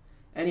person.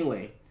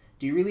 Anyway,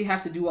 do you really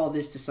have to do all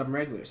this to some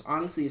regulars?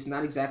 Honestly, it's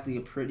not exactly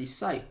a pretty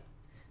sight.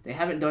 They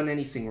haven't done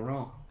anything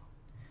wrong.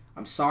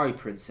 I'm sorry,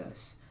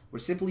 Princess. We're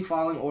simply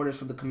following orders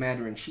from the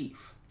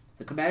Commander-in-Chief.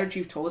 The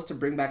Commander-in-Chief told us to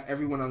bring back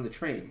everyone on the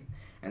train,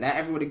 and that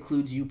everyone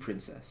includes you,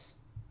 Princess.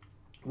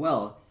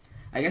 Well,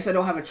 I guess I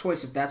don't have a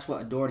choice if that's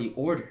what Authority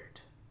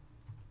ordered.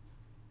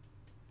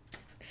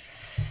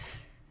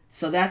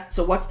 So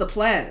what's the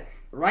plan?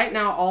 Right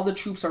now, all the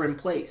troops are in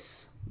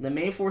place. The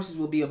main forces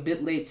will be a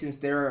bit late since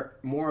there are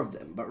more of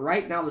them, but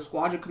right now the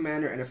squadron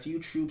commander and a few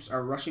troops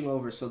are rushing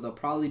over, so they'll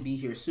probably be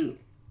here soon.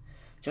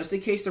 Just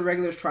in case the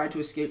regulars try to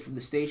escape from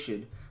the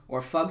station,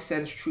 or Fug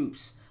sends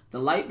troops, the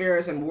light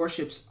bearers and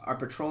warships are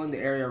patrolling the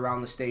area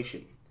around the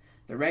station.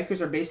 The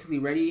Rankers are basically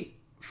ready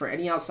for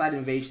any outside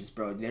invasions,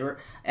 bro.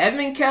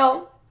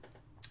 EVANKHELL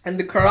and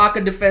the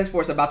Karaka Defense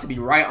Force are about to be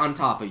right on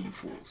top of you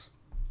fools.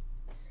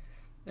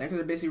 The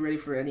Rankers are basically ready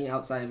for any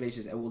outside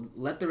invasions, and will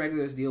let the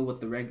regulars deal with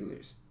the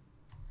regulars.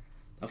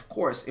 Of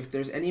course, if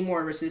there's any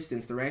more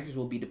resistance, the Rankers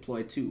will be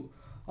deployed too,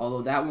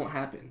 although that won't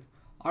happen.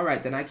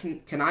 Alright,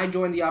 then can I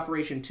join the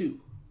operation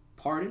too?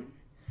 Pardon?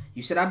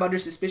 You said I'm under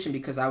suspicion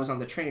because I was on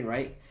the train,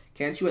 right?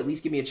 Can't you at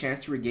least give me a chance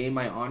to regain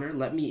my honor?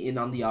 Let me in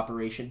on the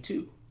operation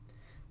too.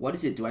 What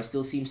is it? Do I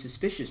still seem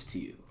suspicious to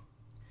you?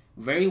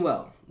 Very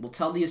well. We'll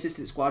tell the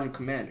Assistant Squadron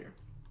Commander.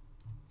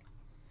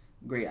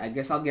 Great, I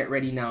guess I'll get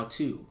ready now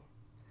too.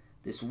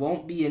 This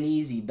won't be an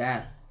easy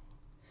battle.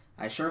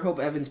 I sure hope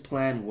Evan's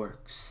plan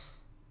works.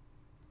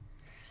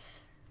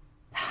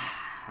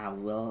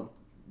 Well,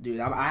 dude,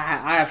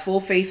 I have full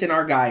faith in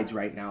our guides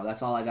right now.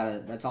 That's all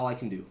I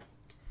can do.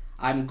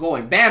 I'm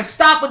going. Bam,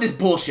 stop with this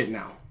bullshit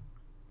now.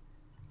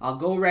 I'll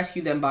go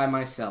rescue them by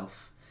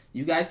myself.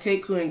 You guys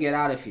take Kun and get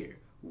out of here.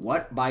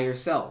 What? By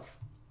yourself?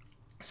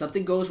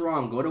 Something goes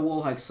wrong, go to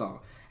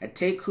Wolhaek-song and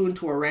take Kun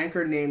to a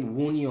ranker named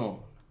Woon-yeon.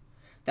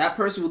 That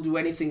person will do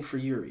anything for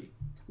Yuri.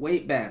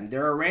 Wait, Bam,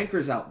 there are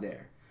rankers out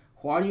there.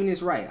 Hwa-ryun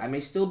is right. I may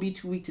still be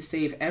too weak to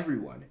save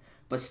everyone,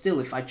 but still,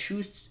 if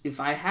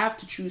I have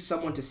to choose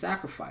someone to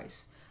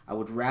sacrifice, I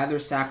would rather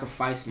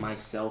sacrifice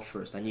myself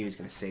first. I knew he was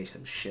gonna say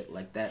some shit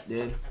like that,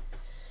 dude.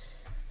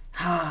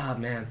 Ah,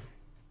 man.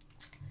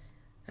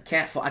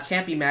 I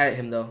can't be mad at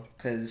him though,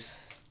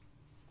 because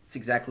it's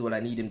exactly what I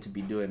need him to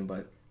be doing,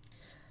 but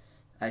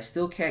I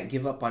still can't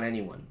give up on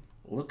anyone.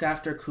 Look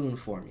after Kun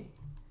for me.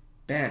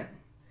 Bam.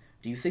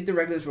 Do you think the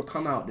regulars will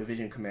come out,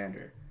 Division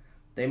Commander?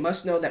 They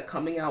must know that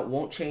coming out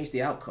won't change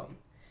the outcome.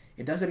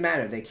 It doesn't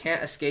matter. They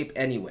can't escape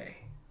anyway.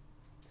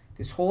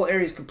 This whole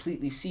area is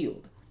completely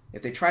sealed.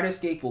 If they try to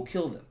escape, we'll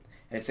kill them.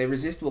 And if they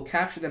resist, we'll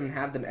capture them and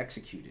have them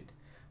executed.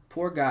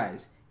 Poor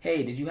guys.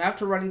 Hey, did you have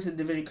to run into the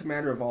Division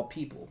Commander of all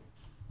people?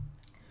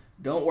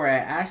 Don't worry, I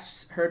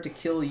asked her to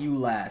kill you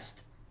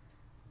last.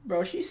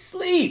 Bro, she's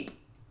asleep.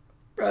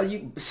 Bro,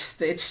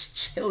 they just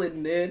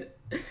chilling, dude.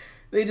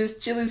 They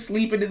just chilling,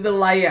 sleeping in the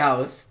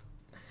lighthouse.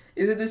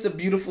 Isn't this a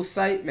beautiful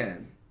sight,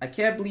 man? I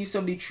can't believe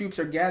so many troops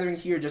are gathering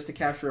here just to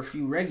capture a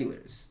few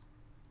regulars.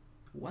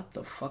 What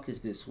the fuck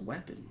is this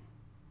weapon?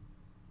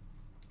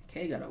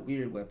 K got a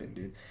weird weapon,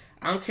 dude.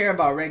 I don't care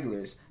about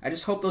regulars. I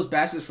just hope those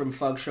bastards from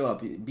Fug show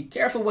up. Be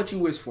careful what you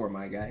wish for,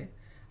 my guy.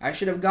 I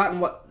should have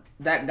gotten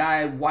that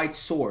guy White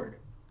Sword.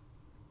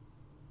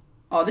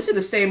 Oh, this is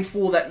the same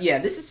fool that... Yeah,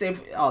 this is the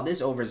same... Oh,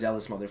 this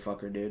overzealous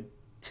motherfucker, dude.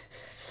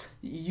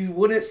 You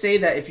wouldn't say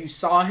that if you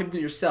saw him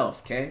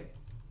yourself, okay?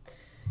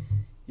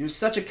 You're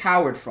such a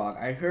coward, Frog.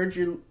 I heard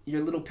your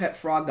little pet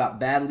frog got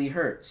badly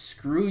hurt.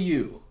 Screw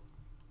you.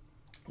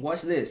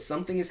 What's this?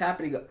 Something is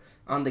happening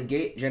on the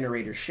gate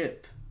generator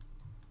ship.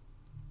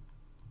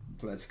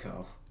 Let's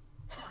go.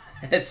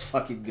 Let's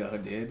fucking go,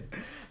 dude.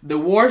 The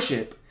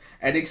warship.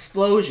 An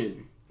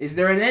explosion. Is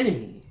there an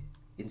enemy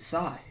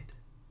inside?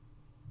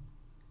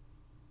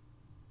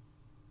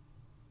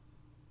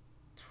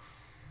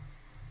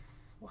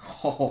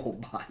 Oh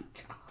my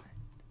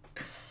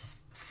god.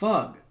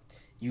 Fug,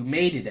 you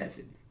made it,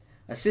 Evan.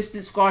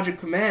 Assistant Squadron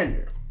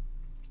Commander.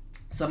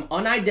 Some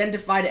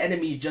unidentified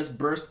enemies just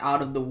burst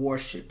out of the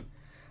warship.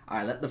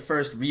 Alright, let the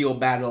first real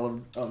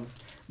battle of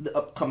the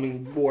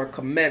upcoming war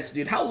commence,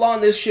 dude. How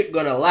long this shit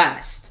gonna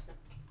last?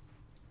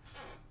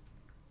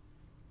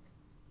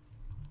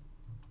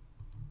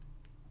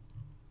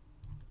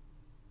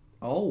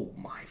 Oh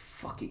my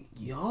fucking...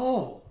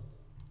 Yo.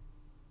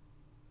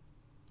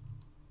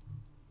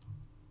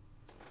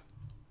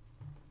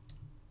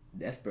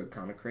 Deathbird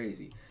kind of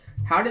crazy.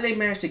 How did they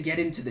manage to get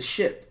into the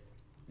ship?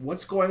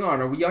 What's going on?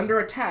 Are we under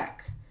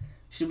attack?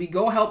 Should we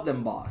go help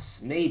them,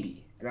 boss?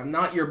 Maybe. And I'm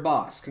not your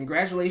boss.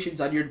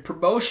 Congratulations on your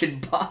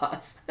promotion,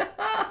 boss.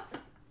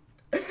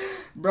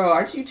 Bro,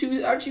 aren't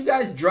you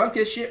guys drunk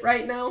as shit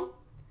right now?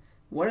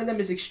 One of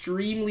them is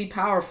extremely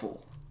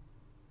powerful.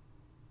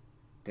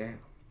 Damn.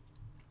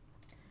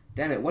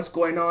 Damn it, what's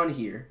going on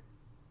here?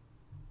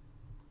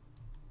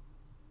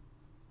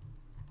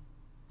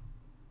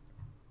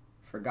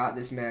 Forgot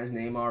this man's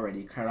name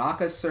already.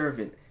 Karaka's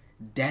servant.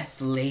 Death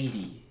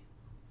Lady.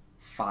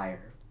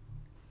 Fire.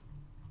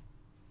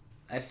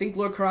 I think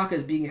Lord Karaka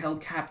is being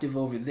held captive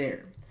over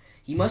there.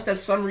 He must have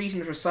some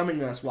reason for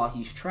summoning us while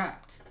he's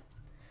trapped.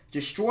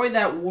 Destroy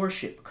that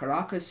warship.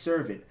 Karaka's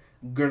servant.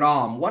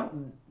 Gram. What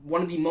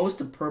one of the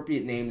most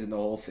appropriate names in the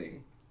whole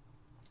thing.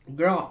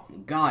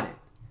 Gram. Got it.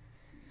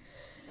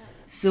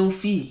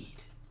 Sylphide.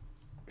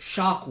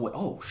 Shockwave.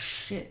 Oh,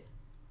 shit.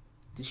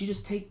 Did she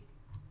just take...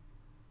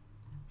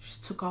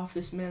 Just took off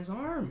this man's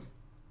arm.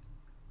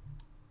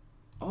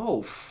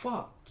 Oh,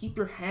 fuck. Keep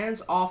your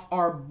hands off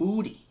our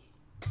booty.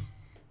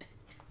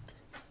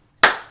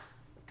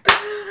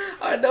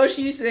 I know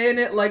she's saying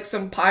it like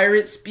some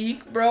pirate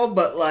speak, bro,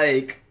 but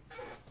like...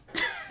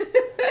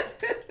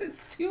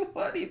 It's too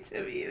funny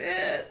to me,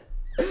 man.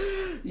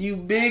 You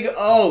big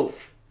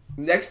oaf.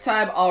 Next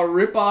time, I'll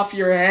rip off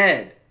your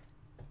head.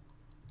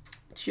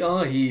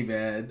 Chohi,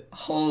 man.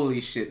 Holy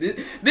shit.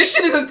 This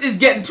shit is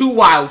getting too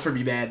wild for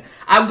me, man.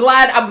 I'm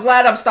glad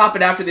I'm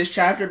stopping after this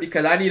chapter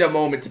because I need a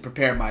moment to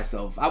prepare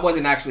myself. I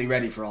wasn't actually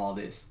ready for all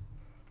this.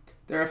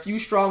 There are a few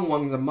strong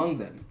ones among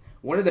them.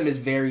 One of them is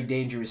very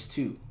dangerous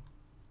too.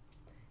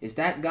 Is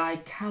that guy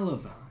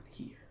Caliban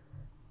here?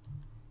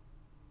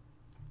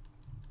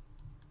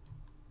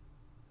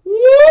 Woo!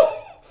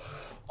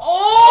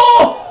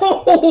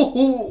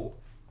 Oh!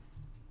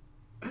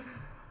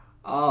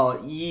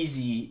 Oh,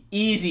 easy.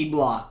 Easy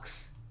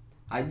blocks.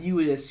 I knew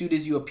it as soon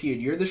as you appeared.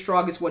 You're the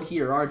strongest one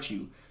here, aren't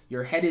you?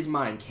 Your head is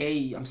mine.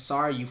 Kay, I'm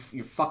sorry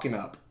you're fucking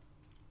up.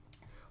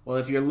 Well,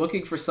 if you're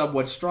looking for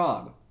someone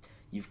strong,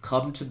 you've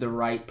come to the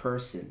right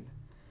person.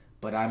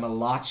 But I'm a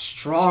lot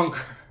stronger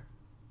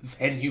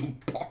than you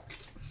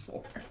barked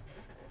for.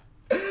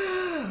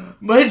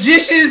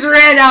 Magician's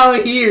ran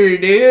out here,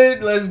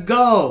 dude. Let's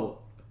go.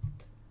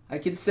 I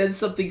can sense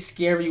something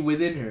scary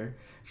within her.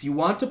 If you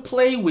want to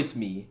play with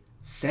me,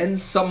 send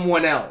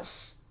someone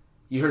else.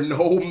 You're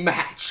no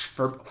match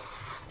for...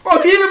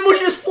 Bro, he even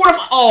pushed his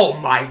fortify... Oh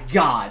my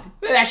god.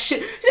 That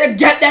shit...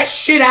 Get that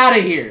shit out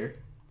of here.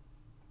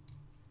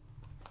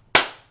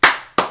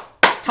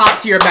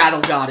 Top tier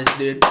battle goddess,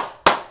 dude.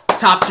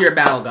 Top tier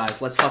battle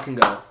goddess. Let's fucking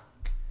go.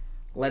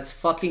 Let's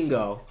fucking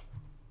go.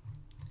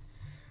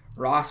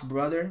 Ross,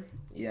 brother.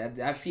 Yeah,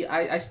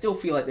 I still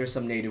feel like there's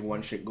some native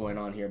one shit going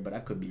on here, but I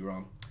could be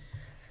wrong.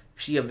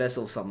 She a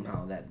vessel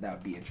somehow. That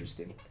would be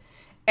interesting.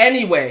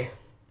 Anyway,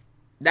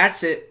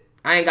 that's it.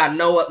 I ain't got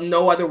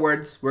no other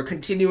words. We're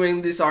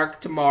continuing this arc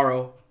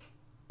tomorrow,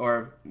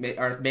 or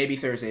maybe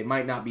Thursday. It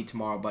might not be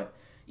tomorrow, but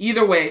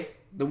either way,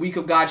 the Week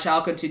of God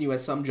shall continue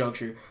at some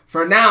juncture.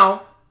 For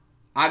now,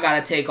 I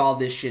gotta take all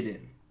this shit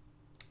in.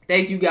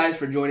 Thank you guys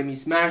for joining me.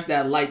 Smash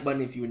that like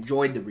button if you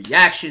enjoyed the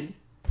reaction.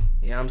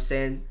 You know what I'm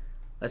saying?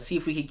 Let's see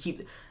if we can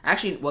keep...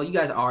 Actually, well, you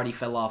guys already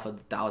fell off a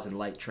 1,000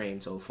 like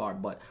train so far,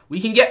 but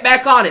we can get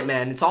back on it,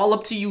 man. It's all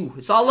up to you.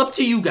 It's all up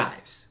to you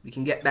guys. We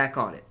can get back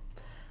on it.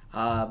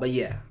 But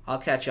yeah, I'll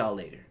catch y'all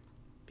later.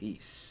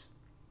 Peace.